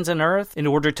the heavens and earth in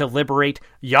order to liberate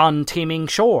yon teeming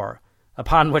shore,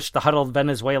 upon which the huddled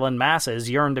Venezuelan masses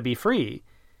yearn to be free,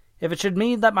 if it should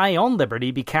mean that my own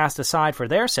liberty be cast aside for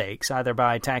their sakes, either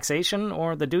by taxation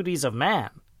or the duties of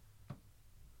man.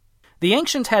 The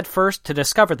ancients had first to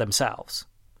discover themselves,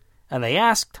 and they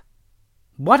asked,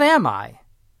 "What am I?"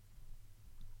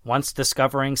 Once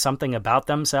discovering something about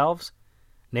themselves,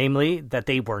 namely that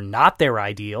they were not their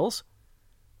ideals,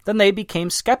 then they became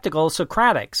skeptical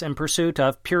Socratics in pursuit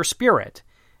of pure spirit,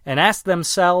 and asked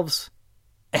themselves,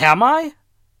 "Am I?"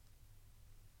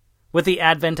 With the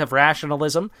advent of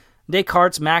rationalism,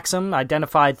 Descartes' maxim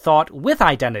identified thought with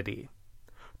identity,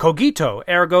 cogito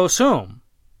ergo sum,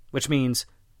 which means,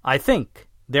 I think,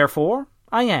 therefore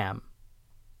I am.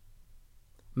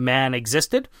 Man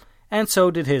existed, and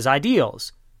so did his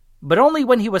ideals, but only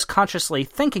when he was consciously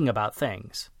thinking about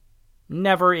things,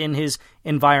 never in his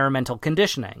environmental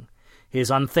conditioning,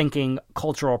 his unthinking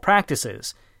cultural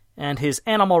practices, and his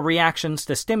animal reactions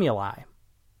to stimuli.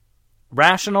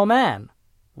 Rational man,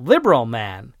 liberal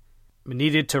man,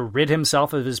 needed to rid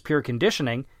himself of his pure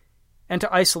conditioning and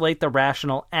to isolate the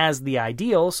rational as the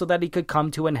ideal so that he could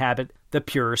come to inhabit the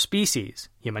pure species,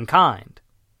 humankind.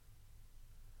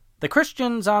 The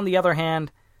Christians, on the other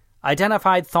hand,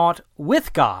 identified thought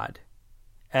with God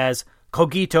as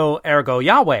cogito ergo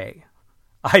Yahweh.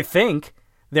 I think,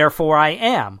 therefore I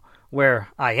am, where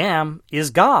I am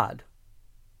is God.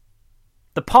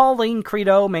 The Pauline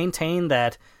Credo maintained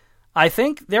that I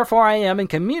think, therefore I am in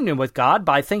communion with God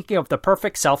by thinking of the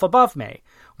perfect self above me,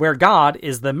 where God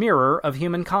is the mirror of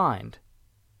humankind.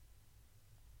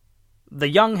 The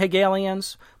young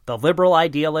Hegelians, the liberal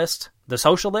idealists, the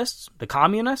socialists, the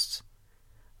communists,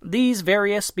 these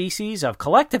various species of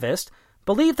collectivists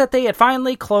believed that they had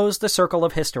finally closed the circle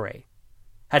of history,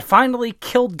 had finally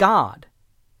killed God,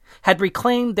 had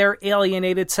reclaimed their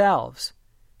alienated selves,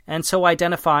 and so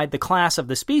identified the class of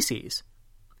the species,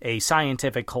 a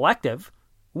scientific collective,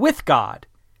 with God,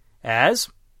 as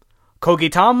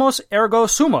cogitamus ergo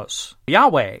sumus,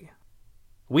 Yahweh.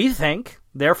 We think,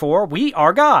 therefore we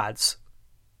are gods.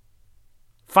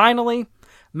 Finally,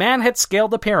 man had scaled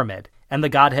the pyramid, and the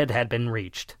Godhead had been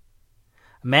reached.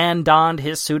 Man donned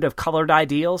his suit of colored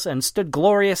ideals and stood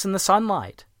glorious in the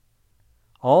sunlight.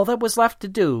 All that was left to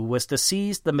do was to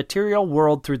seize the material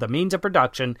world through the means of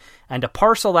production and to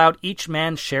parcel out each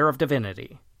man's share of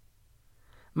divinity.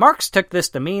 Marx took this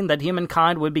to mean that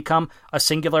humankind would become a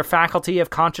singular faculty of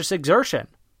conscious exertion,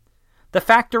 the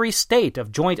factory state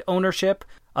of joint ownership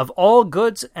of all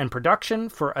goods and production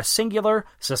for a singular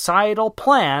societal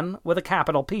plan with a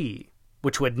capital P,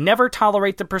 which would never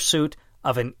tolerate the pursuit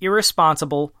of an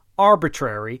irresponsible,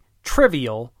 arbitrary,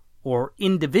 trivial, or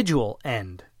individual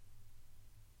end.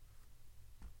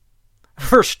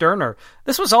 For Stirner,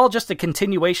 this was all just a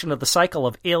continuation of the cycle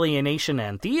of alienation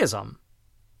and theism.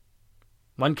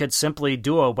 One could simply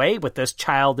do away with this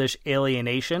childish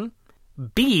alienation,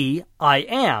 be I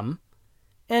am,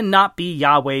 and not be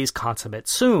Yahweh's consummate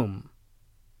sum.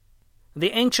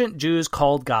 The ancient Jews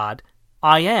called God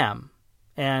I am,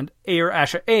 and Eir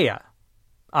Asher Ea,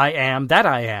 I am that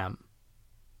I am.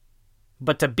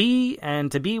 But to be,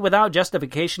 and to be without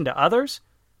justification to others,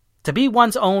 to be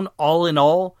one's own all in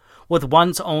all, with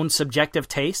one's own subjective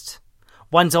tastes,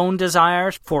 one's own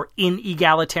desires for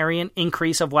inegalitarian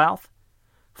increase of wealth,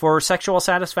 for sexual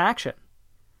satisfaction,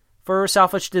 for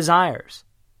selfish desires,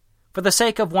 for the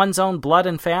sake of one's own blood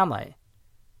and family,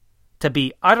 to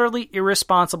be utterly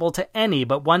irresponsible to any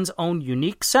but one's own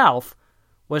unique self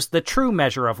was the true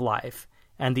measure of life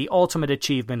and the ultimate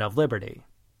achievement of liberty.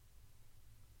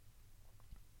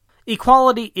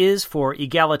 Equality is, for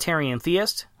egalitarian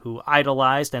theists, who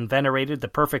idolized and venerated the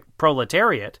perfect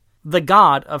proletariat, the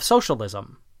god of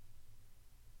socialism.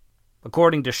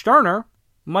 According to Stirner,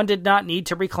 one did not need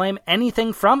to reclaim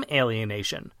anything from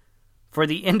alienation, for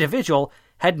the individual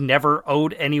had never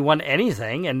owed anyone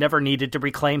anything and never needed to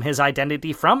reclaim his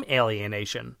identity from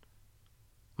alienation.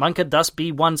 One could thus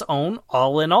be one's own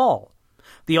all in all,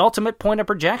 the ultimate point of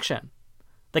projection,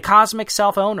 the cosmic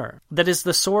self-owner that is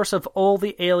the source of all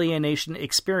the alienation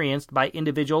experienced by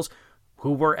individuals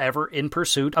who were ever in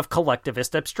pursuit of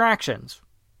collectivist abstractions.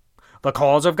 The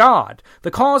cause of God,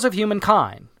 the cause of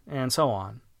humankind, and so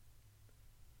on.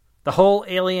 The whole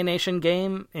alienation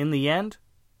game, in the end,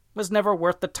 was never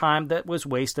worth the time that was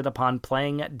wasted upon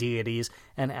playing at deities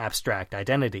and abstract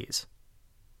identities.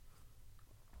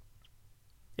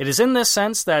 It is in this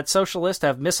sense that socialists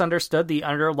have misunderstood the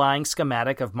underlying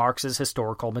schematic of Marx's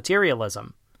historical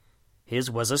materialism.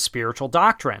 His was a spiritual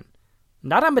doctrine,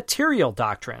 not a material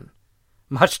doctrine,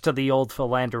 much to the old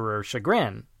philanderer's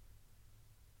chagrin.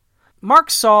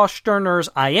 Marx saw Stirner's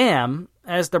I am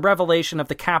as the revelation of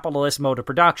the capitalist mode of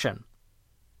production.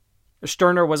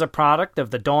 Stirner was a product of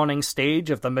the dawning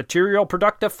stage of the material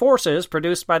productive forces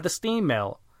produced by the steam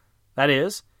mill. That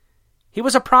is, he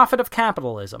was a prophet of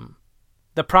capitalism,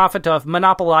 the prophet of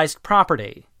monopolized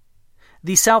property,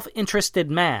 the self-interested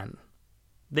man,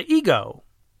 the ego.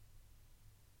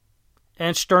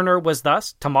 And Stirner was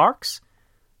thus, to Marx,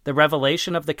 the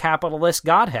revelation of the capitalist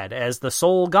godhead as the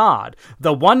sole God,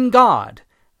 the one God,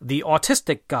 the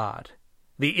autistic God,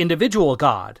 the individual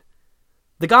God,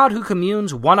 the God who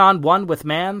communes one-on-one with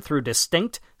man through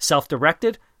distinct,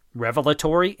 self-directed,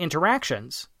 revelatory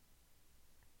interactions.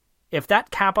 If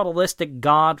that capitalistic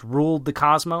God ruled the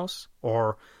cosmos,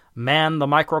 or man the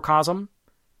microcosm,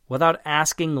 without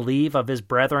asking leave of his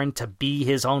brethren to be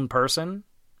his own person,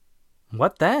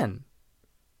 what then?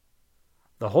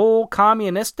 The whole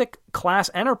communistic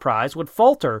class enterprise would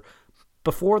falter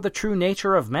before the true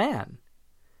nature of man,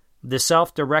 the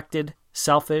self-directed,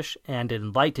 selfish, and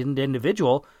enlightened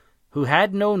individual who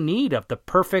had no need of the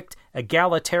perfect,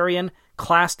 egalitarian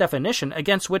class definition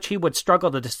against which he would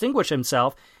struggle to distinguish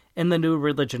himself in the new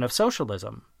religion of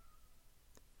socialism.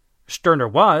 Stirner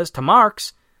was, to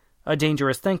Marx, a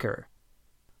dangerous thinker,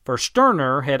 for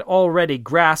Stirner had already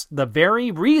grasped the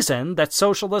very reason that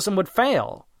socialism would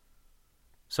fail.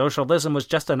 Socialism was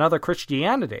just another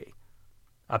Christianity,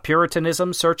 a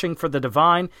Puritanism searching for the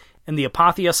divine in the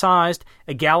apotheosized,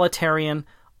 egalitarian,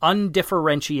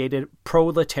 undifferentiated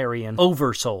proletarian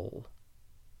oversoul.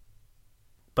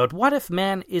 But what if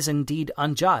man is indeed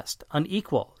unjust,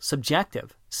 unequal,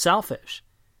 subjective, selfish,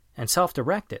 and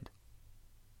self-directed?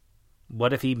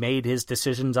 What if he made his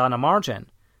decisions on a margin,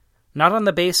 not on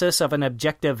the basis of an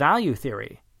objective value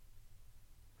theory?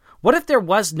 What if there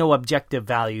was no objective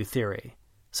value theory,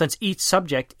 since each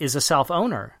subject is a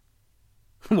self-owner?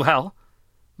 Well,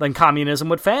 then communism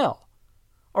would fail.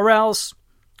 Or else,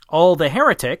 all the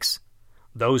heretics,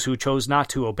 those who chose not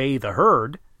to obey the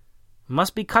herd,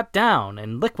 must be cut down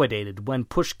and liquidated when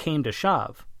push came to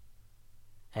shove.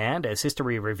 And, as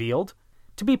history revealed,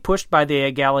 to be pushed by the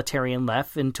egalitarian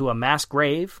left into a mass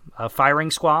grave, a firing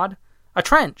squad, a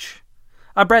trench,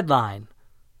 a breadline,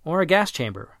 or a gas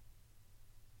chamber.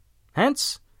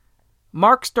 Hence,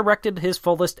 Marx directed his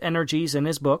fullest energies in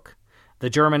his book, The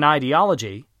German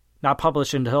Ideology, not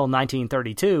published until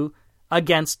 1932,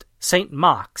 against St.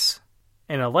 Max,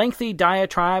 in a lengthy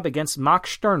diatribe against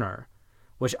Max Stirner,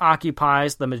 which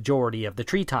occupies the majority of the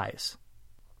treatise.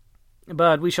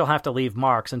 But we shall have to leave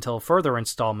Marx until further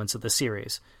installments of the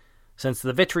series, since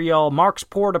the vitriol Marx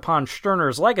poured upon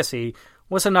Stirner's legacy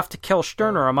was enough to kill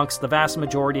Stirner amongst the vast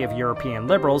majority of European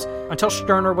liberals until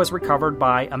Stirner was recovered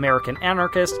by American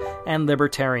anarchists and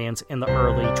libertarians in the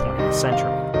early 20th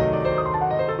century.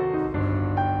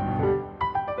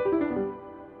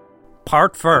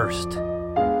 Part first.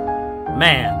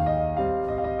 Man.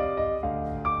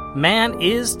 Man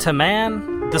is to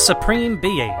man the supreme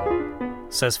being,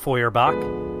 says Feuerbach.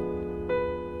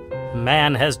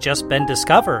 Man has just been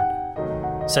discovered,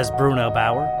 says Bruno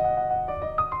Bauer.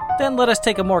 Then let us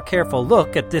take a more careful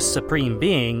look at this supreme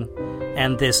being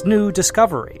and this new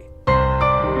discovery.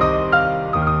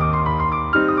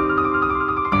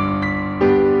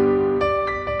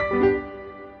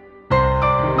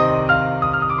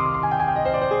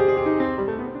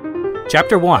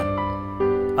 Chapter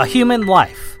 1. A Human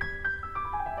Life.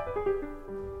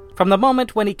 From the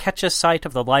moment when he catches sight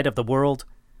of the light of the world,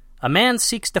 a man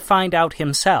seeks to find out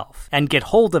himself and get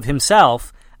hold of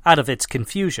himself out of its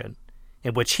confusion,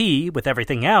 in which he, with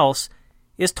everything else,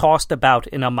 is tossed about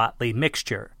in a motley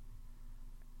mixture.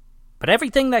 But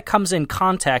everything that comes in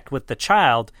contact with the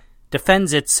child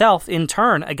defends itself in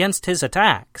turn against his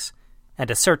attacks, and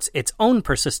asserts its own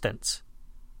persistence.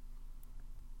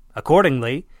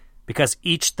 Accordingly, because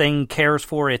each thing cares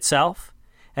for itself,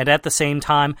 and at the same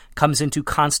time comes into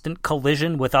constant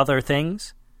collision with other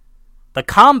things, the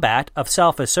combat of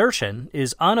self-assertion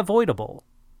is unavoidable.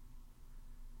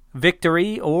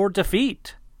 Victory or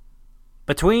defeat.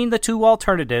 Between the two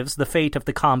alternatives, the fate of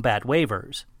the combat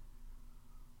wavers.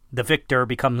 The victor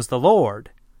becomes the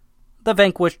lord, the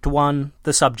vanquished one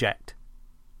the subject.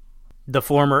 The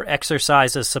former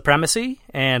exercises supremacy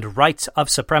and rights of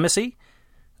supremacy.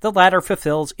 The latter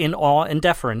fulfills in awe and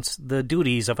deference the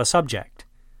duties of a subject.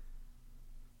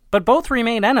 But both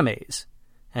remain enemies,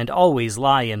 and always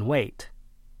lie in wait.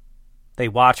 They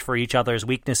watch for each other's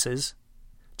weaknesses,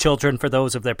 children for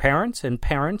those of their parents, and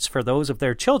parents for those of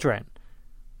their children.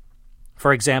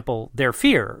 For example, their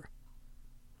fear.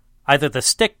 Either the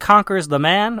stick conquers the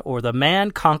man, or the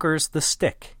man conquers the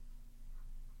stick.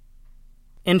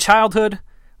 In childhood,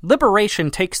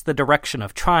 liberation takes the direction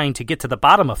of trying to get to the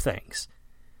bottom of things,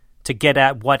 to get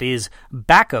at what is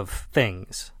back of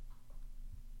things.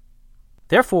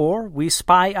 Therefore, we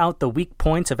spy out the weak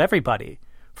points of everybody,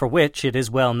 for which, it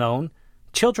is well known,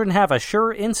 children have a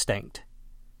sure instinct.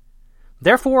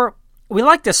 Therefore, we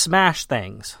like to smash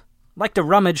things, like to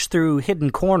rummage through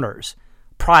hidden corners,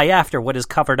 pry after what is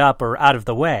covered up or out of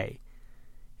the way,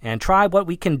 and try what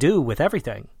we can do with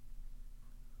everything.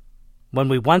 When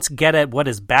we once get at what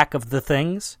is back of the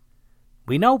things,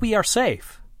 we know we are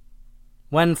safe.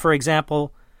 When, for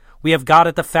example, we have got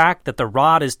at the fact that the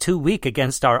rod is too weak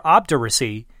against our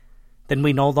obduracy, then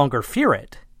we no longer fear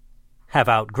it, have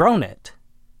outgrown it.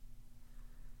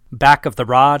 Back of the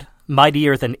rod,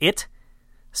 mightier than it,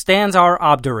 stands our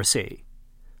obduracy,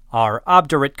 our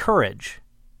obdurate courage.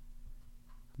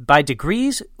 By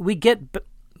degrees, we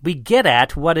get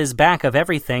at what is back of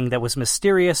everything that was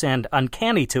mysterious and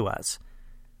uncanny to us,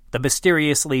 the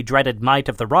mysteriously dreaded might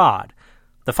of the rod,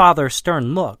 the father's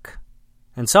stern look,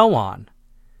 and so on.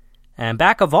 And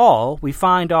back of all, we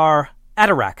find our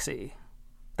ataraxy,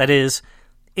 that is,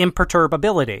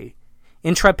 imperturbability,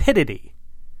 intrepidity,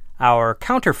 our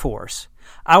counterforce,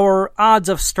 our odds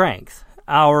of strength,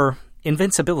 our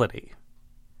invincibility.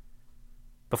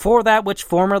 Before that which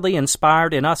formerly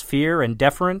inspired in us fear and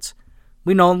deference,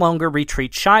 we no longer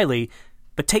retreat shyly,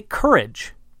 but take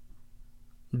courage.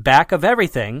 Back of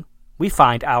everything, we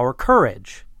find our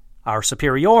courage, our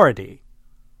superiority.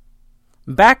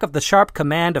 Back of the sharp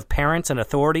command of parents and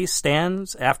authorities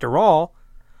stands, after all,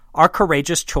 our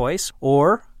courageous choice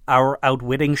or our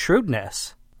outwitting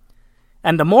shrewdness.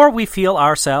 And the more we feel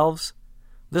ourselves,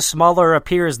 the smaller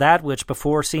appears that which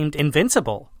before seemed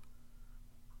invincible.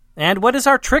 And what is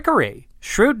our trickery,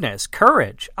 shrewdness,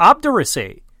 courage,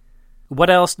 obduracy? What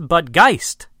else but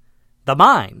Geist, the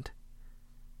mind?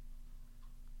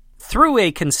 Through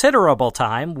a considerable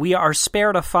time, we are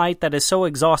spared a fight that is so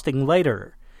exhausting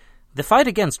later, the fight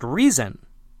against reason.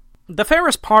 The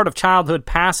fairest part of childhood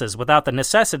passes without the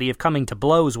necessity of coming to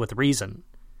blows with reason.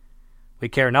 We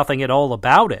care nothing at all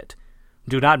about it,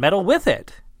 do not meddle with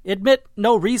it, admit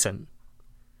no reason.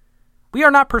 We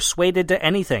are not persuaded to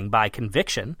anything by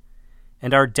conviction,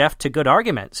 and are deaf to good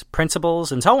arguments,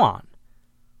 principles, and so on.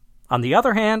 On the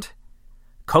other hand,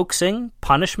 coaxing,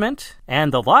 punishment,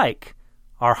 and the like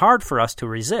are hard for us to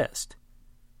resist.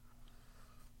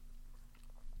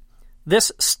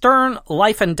 This stern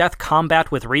life-and-death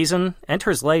combat with reason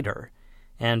enters later,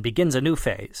 and begins a new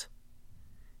phase.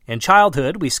 In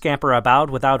childhood, we scamper about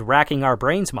without racking our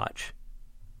brains much.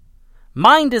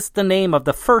 Mind is the name of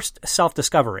the first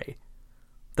self-discovery,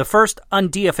 the first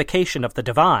undeification of the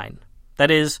divine, that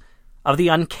is, of the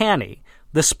uncanny,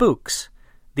 the spooks,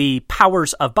 the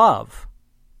powers above.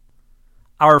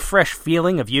 Our fresh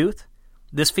feeling of youth,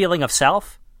 this feeling of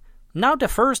self, now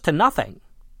defers to nothing.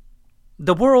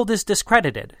 The world is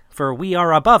discredited, for we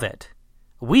are above it.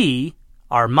 We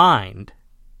are mind.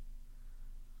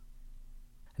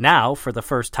 Now, for the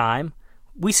first time,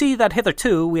 we see that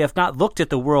hitherto we have not looked at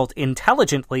the world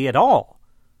intelligently at all,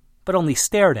 but only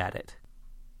stared at it.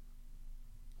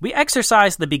 We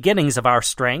exercise the beginnings of our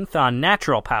strength on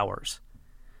natural powers.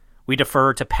 We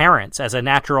defer to parents as a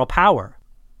natural power.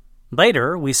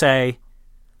 Later, we say,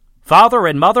 "Father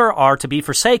and mother are to be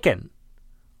forsaken.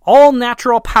 All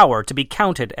natural power to be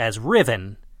counted as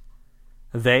riven."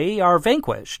 They are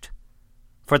vanquished.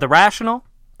 For the rational,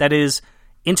 that is,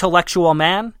 intellectual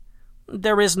man,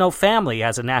 there is no family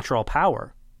as a natural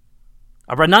power.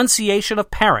 A renunciation of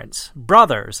parents,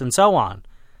 brothers, and so on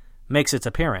makes its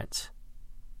appearance.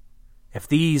 If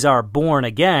these are born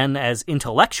again as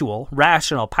intellectual,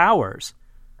 rational powers,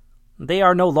 they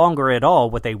are no longer at all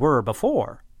what they were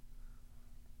before.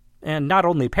 And not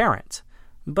only parents,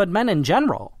 but men in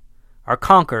general, are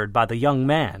conquered by the young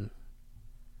man.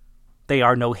 They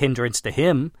are no hindrance to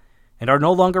him, and are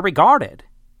no longer regarded.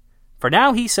 For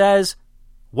now he says,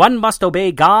 one must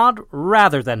obey God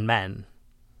rather than men.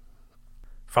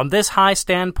 From this high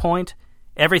standpoint,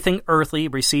 everything earthly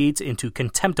recedes into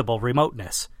contemptible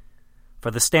remoteness, for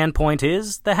the standpoint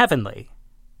is the heavenly.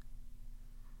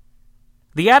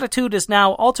 The attitude is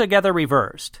now altogether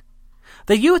reversed.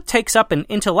 The youth takes up an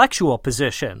intellectual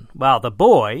position, while the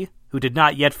boy, who did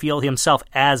not yet feel himself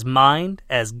as mind,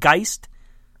 as Geist,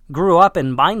 grew up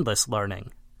in mindless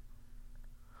learning.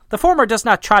 The former does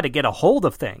not try to get a hold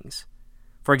of things,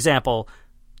 for example,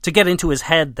 to get into his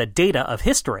head the data of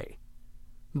history,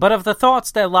 but of the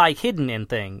thoughts that lie hidden in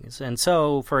things, and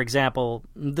so, for example,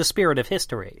 the spirit of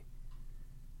history.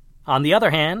 On the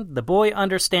other hand, the boy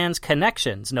understands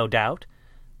connections, no doubt,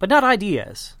 but not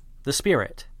ideas, the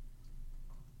spirit.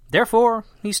 Therefore,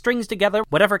 he strings together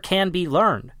whatever can be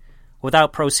learned,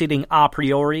 without proceeding a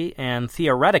priori and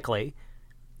theoretically,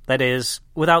 that is,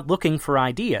 without looking for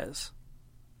ideas.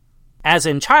 As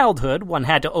in childhood one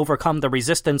had to overcome the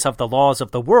resistance of the laws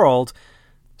of the world,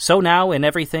 so now in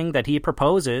everything that he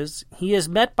proposes, he is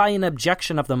met by an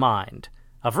objection of the mind,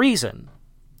 of reason,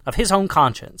 of his own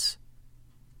conscience.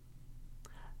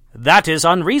 That is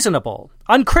unreasonable,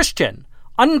 unchristian,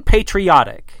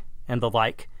 unpatriotic, and the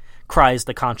like, cries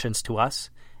the conscience to us,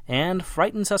 and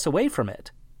frightens us away from it.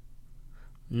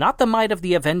 Not the might of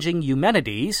the avenging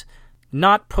Eumenides,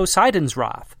 not Poseidon's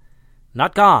wrath,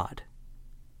 not God.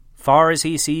 Far as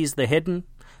he sees the hidden,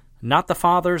 not the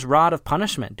Father's rod of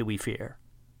punishment do we fear,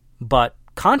 but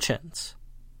conscience.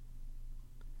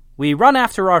 We run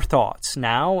after our thoughts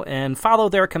now and follow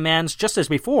their commands just as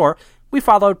before we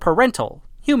followed parental,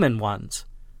 human ones.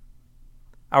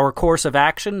 Our course of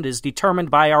action is determined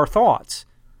by our thoughts,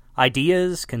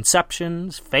 ideas,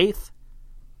 conceptions, faith,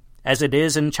 as it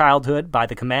is in childhood by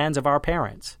the commands of our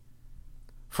parents.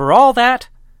 For all that,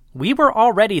 we were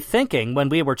already thinking when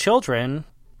we were children,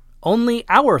 only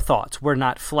our thoughts were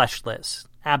not fleshless,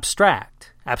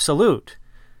 abstract, absolute.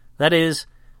 That is,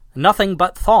 nothing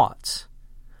but thoughts,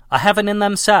 a heaven in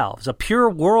themselves, a pure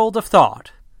world of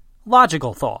thought,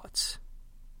 logical thoughts.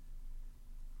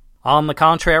 On the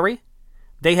contrary,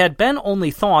 they had been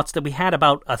only thoughts that we had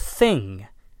about a thing.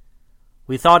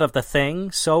 We thought of the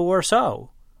thing so or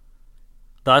so.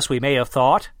 Thus we may have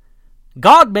thought,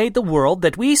 God made the world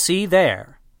that we see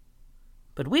there.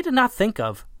 But we did not think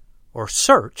of, or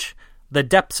search, the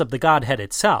depths of the Godhead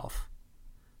itself.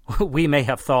 We may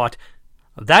have thought,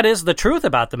 that is the truth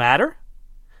about the matter.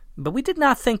 But we did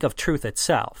not think of truth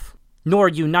itself, nor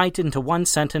unite into one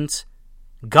sentence,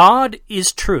 God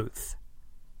is truth.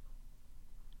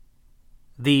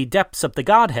 The depths of the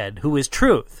Godhead, who is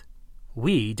truth,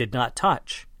 we did not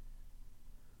touch.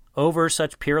 Over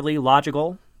such purely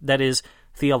logical, that is,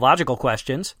 theological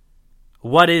questions,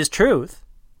 what is truth?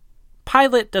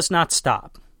 Pilate does not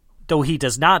stop, though he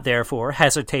does not, therefore,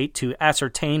 hesitate to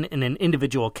ascertain in an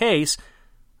individual case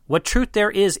what truth there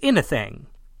is in a thing,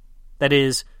 that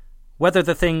is, whether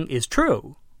the thing is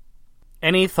true.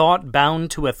 Any thought bound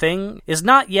to a thing is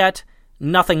not yet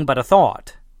nothing but a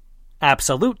thought,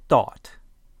 absolute thought.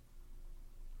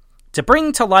 To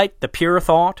bring to light the pure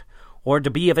thought, or to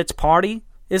be of its party,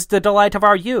 is the delight of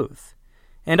our youth,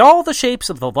 and all the shapes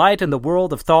of the light in the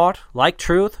world of thought, like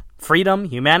truth, freedom,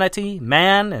 humanity,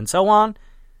 man, and so on,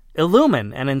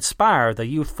 illumine and inspire the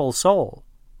youthful soul.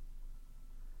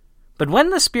 But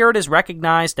when the spirit is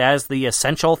recognized as the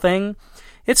essential thing,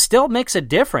 it still makes a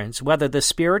difference whether the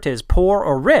spirit is poor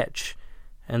or rich,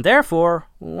 and therefore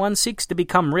one seeks to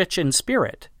become rich in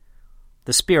spirit.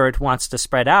 The spirit wants to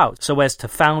spread out so as to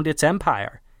found its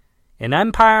empire, an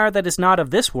empire that is not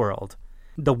of this world,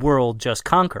 the world just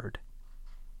conquered.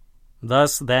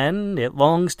 Thus, then, it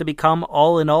longs to become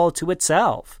all in all to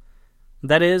itself.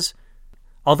 That is,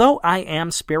 although I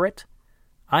am spirit,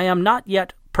 I am not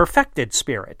yet perfected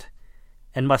spirit,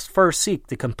 and must first seek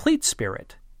the complete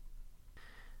spirit.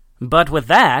 But with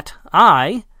that,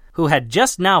 I, who had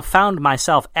just now found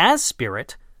myself as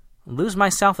spirit, lose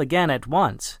myself again at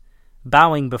once,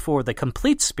 bowing before the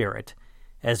complete spirit,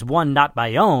 as one not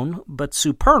my own, but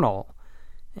supernal,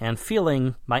 and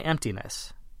feeling my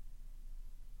emptiness.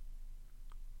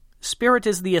 Spirit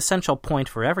is the essential point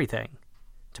for everything,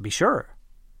 to be sure.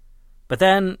 But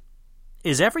then,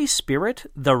 is every spirit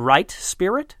the right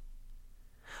spirit?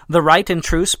 The right and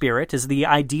true spirit is the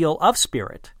ideal of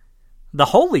spirit, the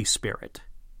Holy Spirit.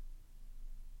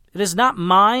 It is not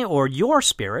my or your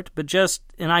spirit, but just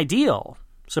an ideal,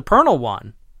 supernal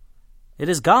one. It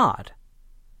is God.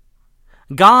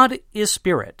 God is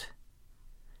spirit,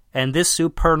 and this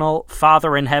supernal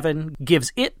Father in heaven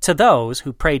gives it to those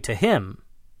who pray to him.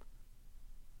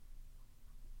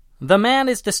 The man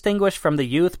is distinguished from the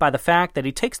youth by the fact that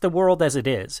he takes the world as it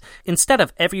is, instead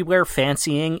of everywhere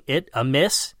fancying it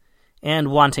amiss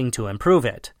and wanting to improve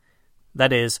it.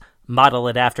 That is, model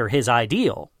it after his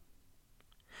ideal.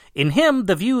 In him,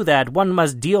 the view that one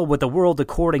must deal with the world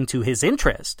according to his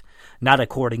interest, not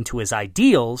according to his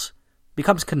ideals,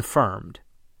 becomes confirmed.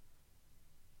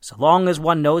 So long as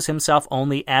one knows himself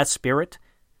only as spirit,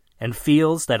 and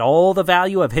feels that all the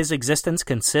value of his existence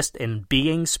consists in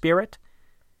being spirit,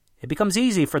 it becomes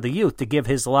easy for the youth to give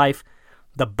his life,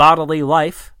 the bodily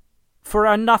life, for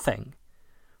a nothing,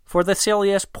 for the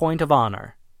silliest point of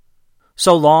honor.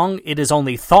 So long it is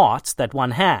only thoughts that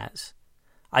one has,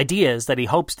 ideas that he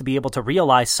hopes to be able to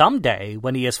realize someday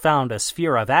when he has found a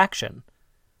sphere of action.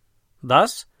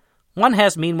 Thus, one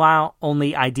has meanwhile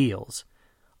only ideals,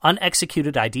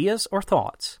 unexecuted ideas or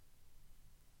thoughts.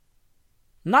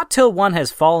 Not till one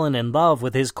has fallen in love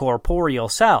with his corporeal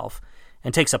self,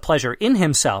 and takes a pleasure in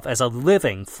himself as a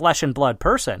living flesh-and-blood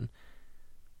person,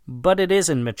 but it is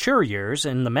in mature years,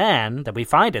 in the man, that we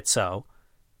find it so.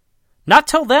 Not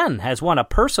till then has one a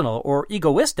personal or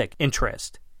egoistic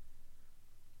interest.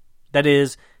 That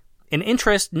is, an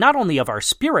interest not only of our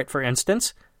spirit, for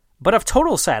instance, but of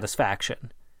total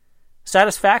satisfaction.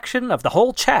 Satisfaction of the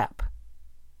whole chap.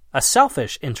 A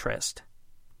selfish interest.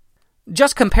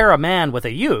 Just compare a man with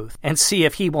a youth, and see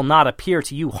if he will not appear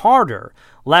to you harder,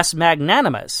 less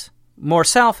magnanimous, more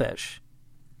selfish.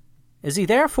 Is he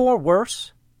therefore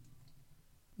worse?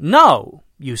 No,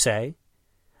 you say.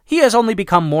 He has only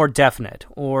become more definite,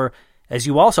 or, as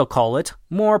you also call it,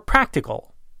 more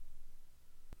practical.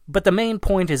 But the main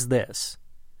point is this,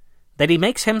 that he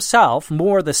makes himself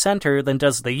more the center than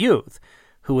does the youth,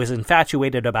 who is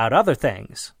infatuated about other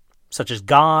things, such as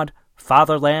God,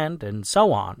 fatherland, and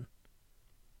so on.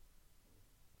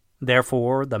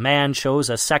 Therefore, the man shows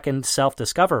a second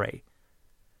self-discovery.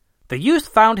 The youth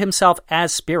found himself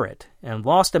as spirit, and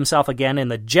lost himself again in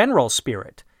the general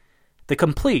spirit, the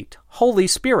complete, Holy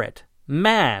Spirit,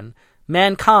 man,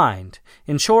 mankind,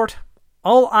 in short,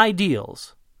 all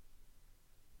ideals.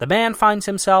 The man finds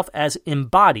himself as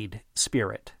embodied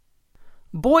spirit.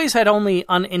 Boys had only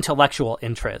unintellectual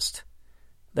interest,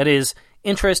 that is,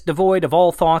 interest devoid of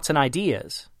all thoughts and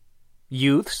ideas.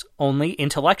 Youths only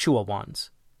intellectual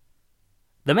ones.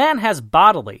 The man has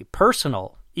bodily,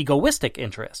 personal, egoistic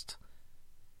interest.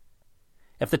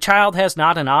 If the child has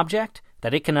not an object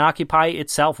that it can occupy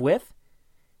itself with,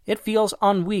 it feels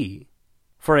ennui,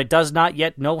 for it does not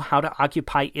yet know how to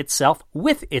occupy itself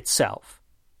with itself.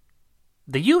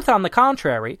 The youth, on the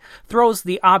contrary, throws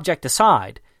the object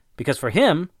aside, because for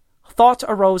him, thoughts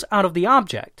arose out of the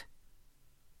object.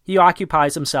 He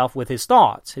occupies himself with his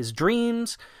thoughts, his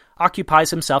dreams, occupies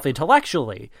himself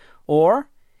intellectually, or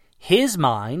his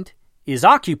mind is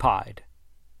occupied.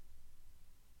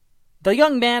 The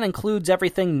young man includes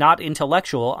everything not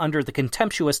intellectual under the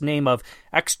contemptuous name of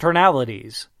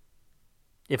externalities.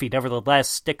 If he nevertheless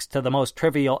sticks to the most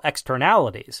trivial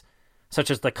externalities, such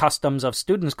as the customs of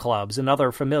students' clubs and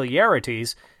other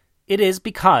familiarities, it is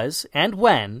because, and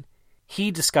when, he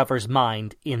discovers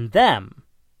mind in them.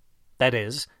 That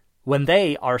is, when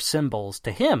they are symbols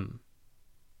to him.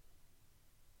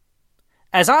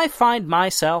 As I find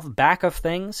myself back of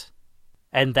things,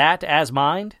 and that as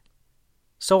mind,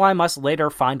 so I must later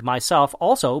find myself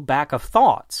also back of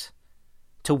thoughts,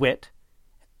 to wit,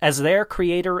 as their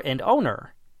creator and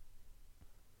owner.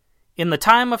 In the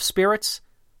time of spirits,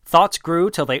 thoughts grew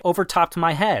till they overtopped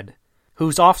my head,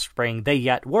 whose offspring they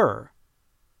yet were.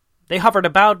 They hovered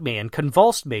about me and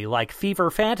convulsed me like fever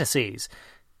fantasies,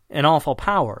 an awful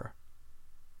power.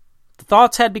 The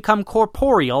thoughts had become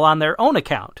corporeal on their own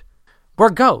account, were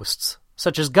ghosts,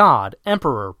 such as God,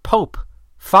 Emperor, Pope,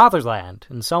 Fatherland,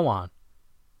 and so on.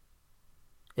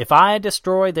 If I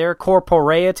destroy their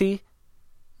corporeity,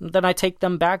 then I take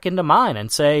them back into mine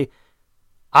and say,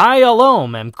 I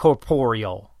alone am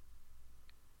corporeal.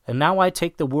 And now I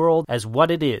take the world as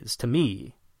what it is to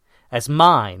me, as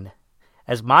mine,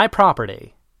 as my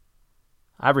property.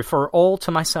 I refer all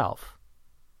to myself.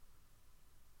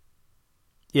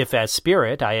 If as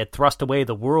spirit I had thrust away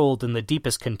the world in the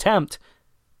deepest contempt,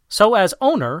 so as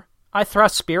owner I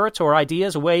thrust spirits or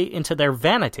ideas away into their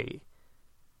vanity.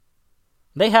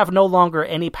 They have no longer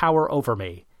any power over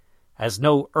me, as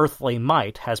no earthly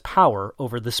might has power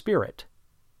over the spirit.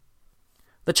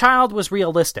 The child was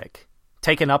realistic,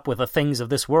 taken up with the things of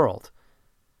this world,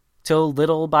 till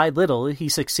little by little he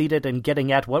succeeded in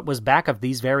getting at what was back of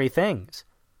these very things.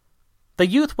 The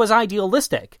youth was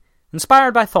idealistic,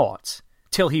 inspired by thoughts,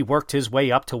 till he worked his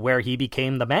way up to where he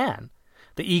became the man,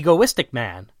 the egoistic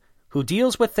man, who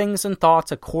deals with things and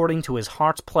thoughts according to his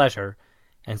heart's pleasure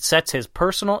and sets his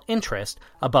personal interest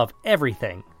above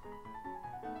everything.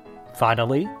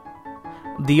 Finally,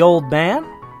 the old man?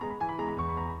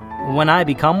 When I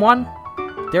become one,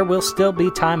 there will still be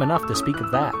time enough to speak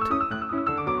of that.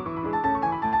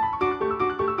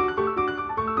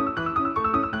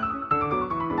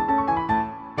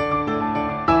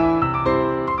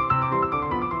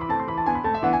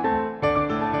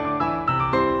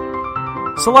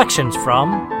 Selections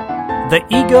from The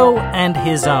Ego and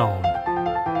His Own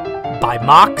by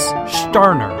Max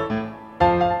Stirner,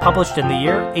 published in the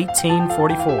year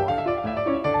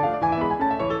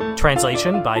 1844.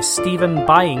 Translation by Stephen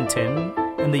Byington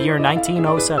in the year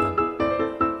 1907.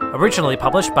 Originally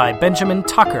published by Benjamin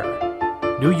Tucker,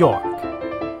 New York.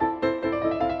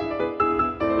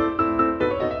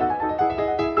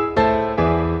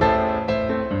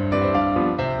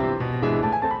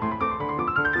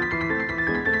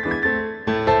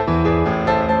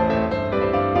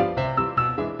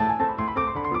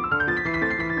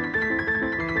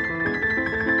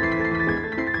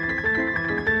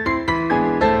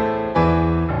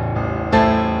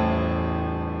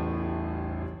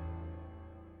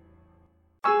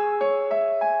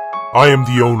 I am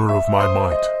the owner of my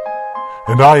might,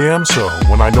 and I am so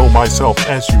when I know myself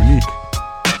as unique.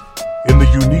 In the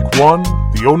unique one,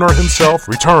 the owner himself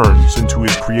returns into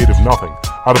his creative nothing,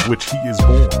 out of which he is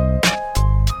born.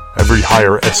 Every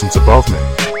higher essence above me,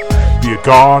 be it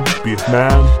God, be it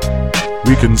man,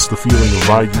 weakens the feeling of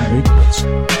my uniqueness,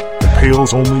 and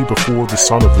pales only before the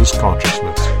sun of this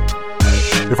consciousness.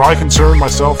 If I concern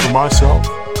myself for myself,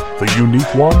 the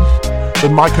unique one,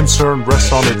 then my concern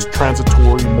rests on its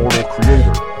transitory mortal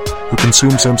creator, who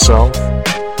consumes himself,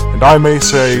 and I may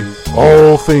say,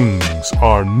 all things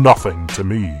are nothing to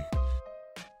me.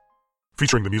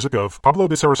 Featuring the music of Pablo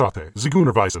de Sarasate,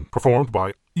 Zigunerweisen, performed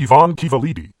by Ivan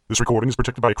Kivalidi. This recording is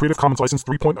protected by a Creative Commons License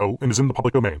 3.0 and is in the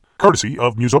public domain, courtesy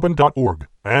of musopen.org.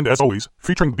 And as always,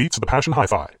 featuring the beats of the Passion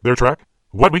Hi-Fi, their track,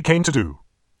 What We Came to Do.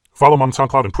 Follow them on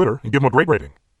SoundCloud and Twitter and give them a great rating.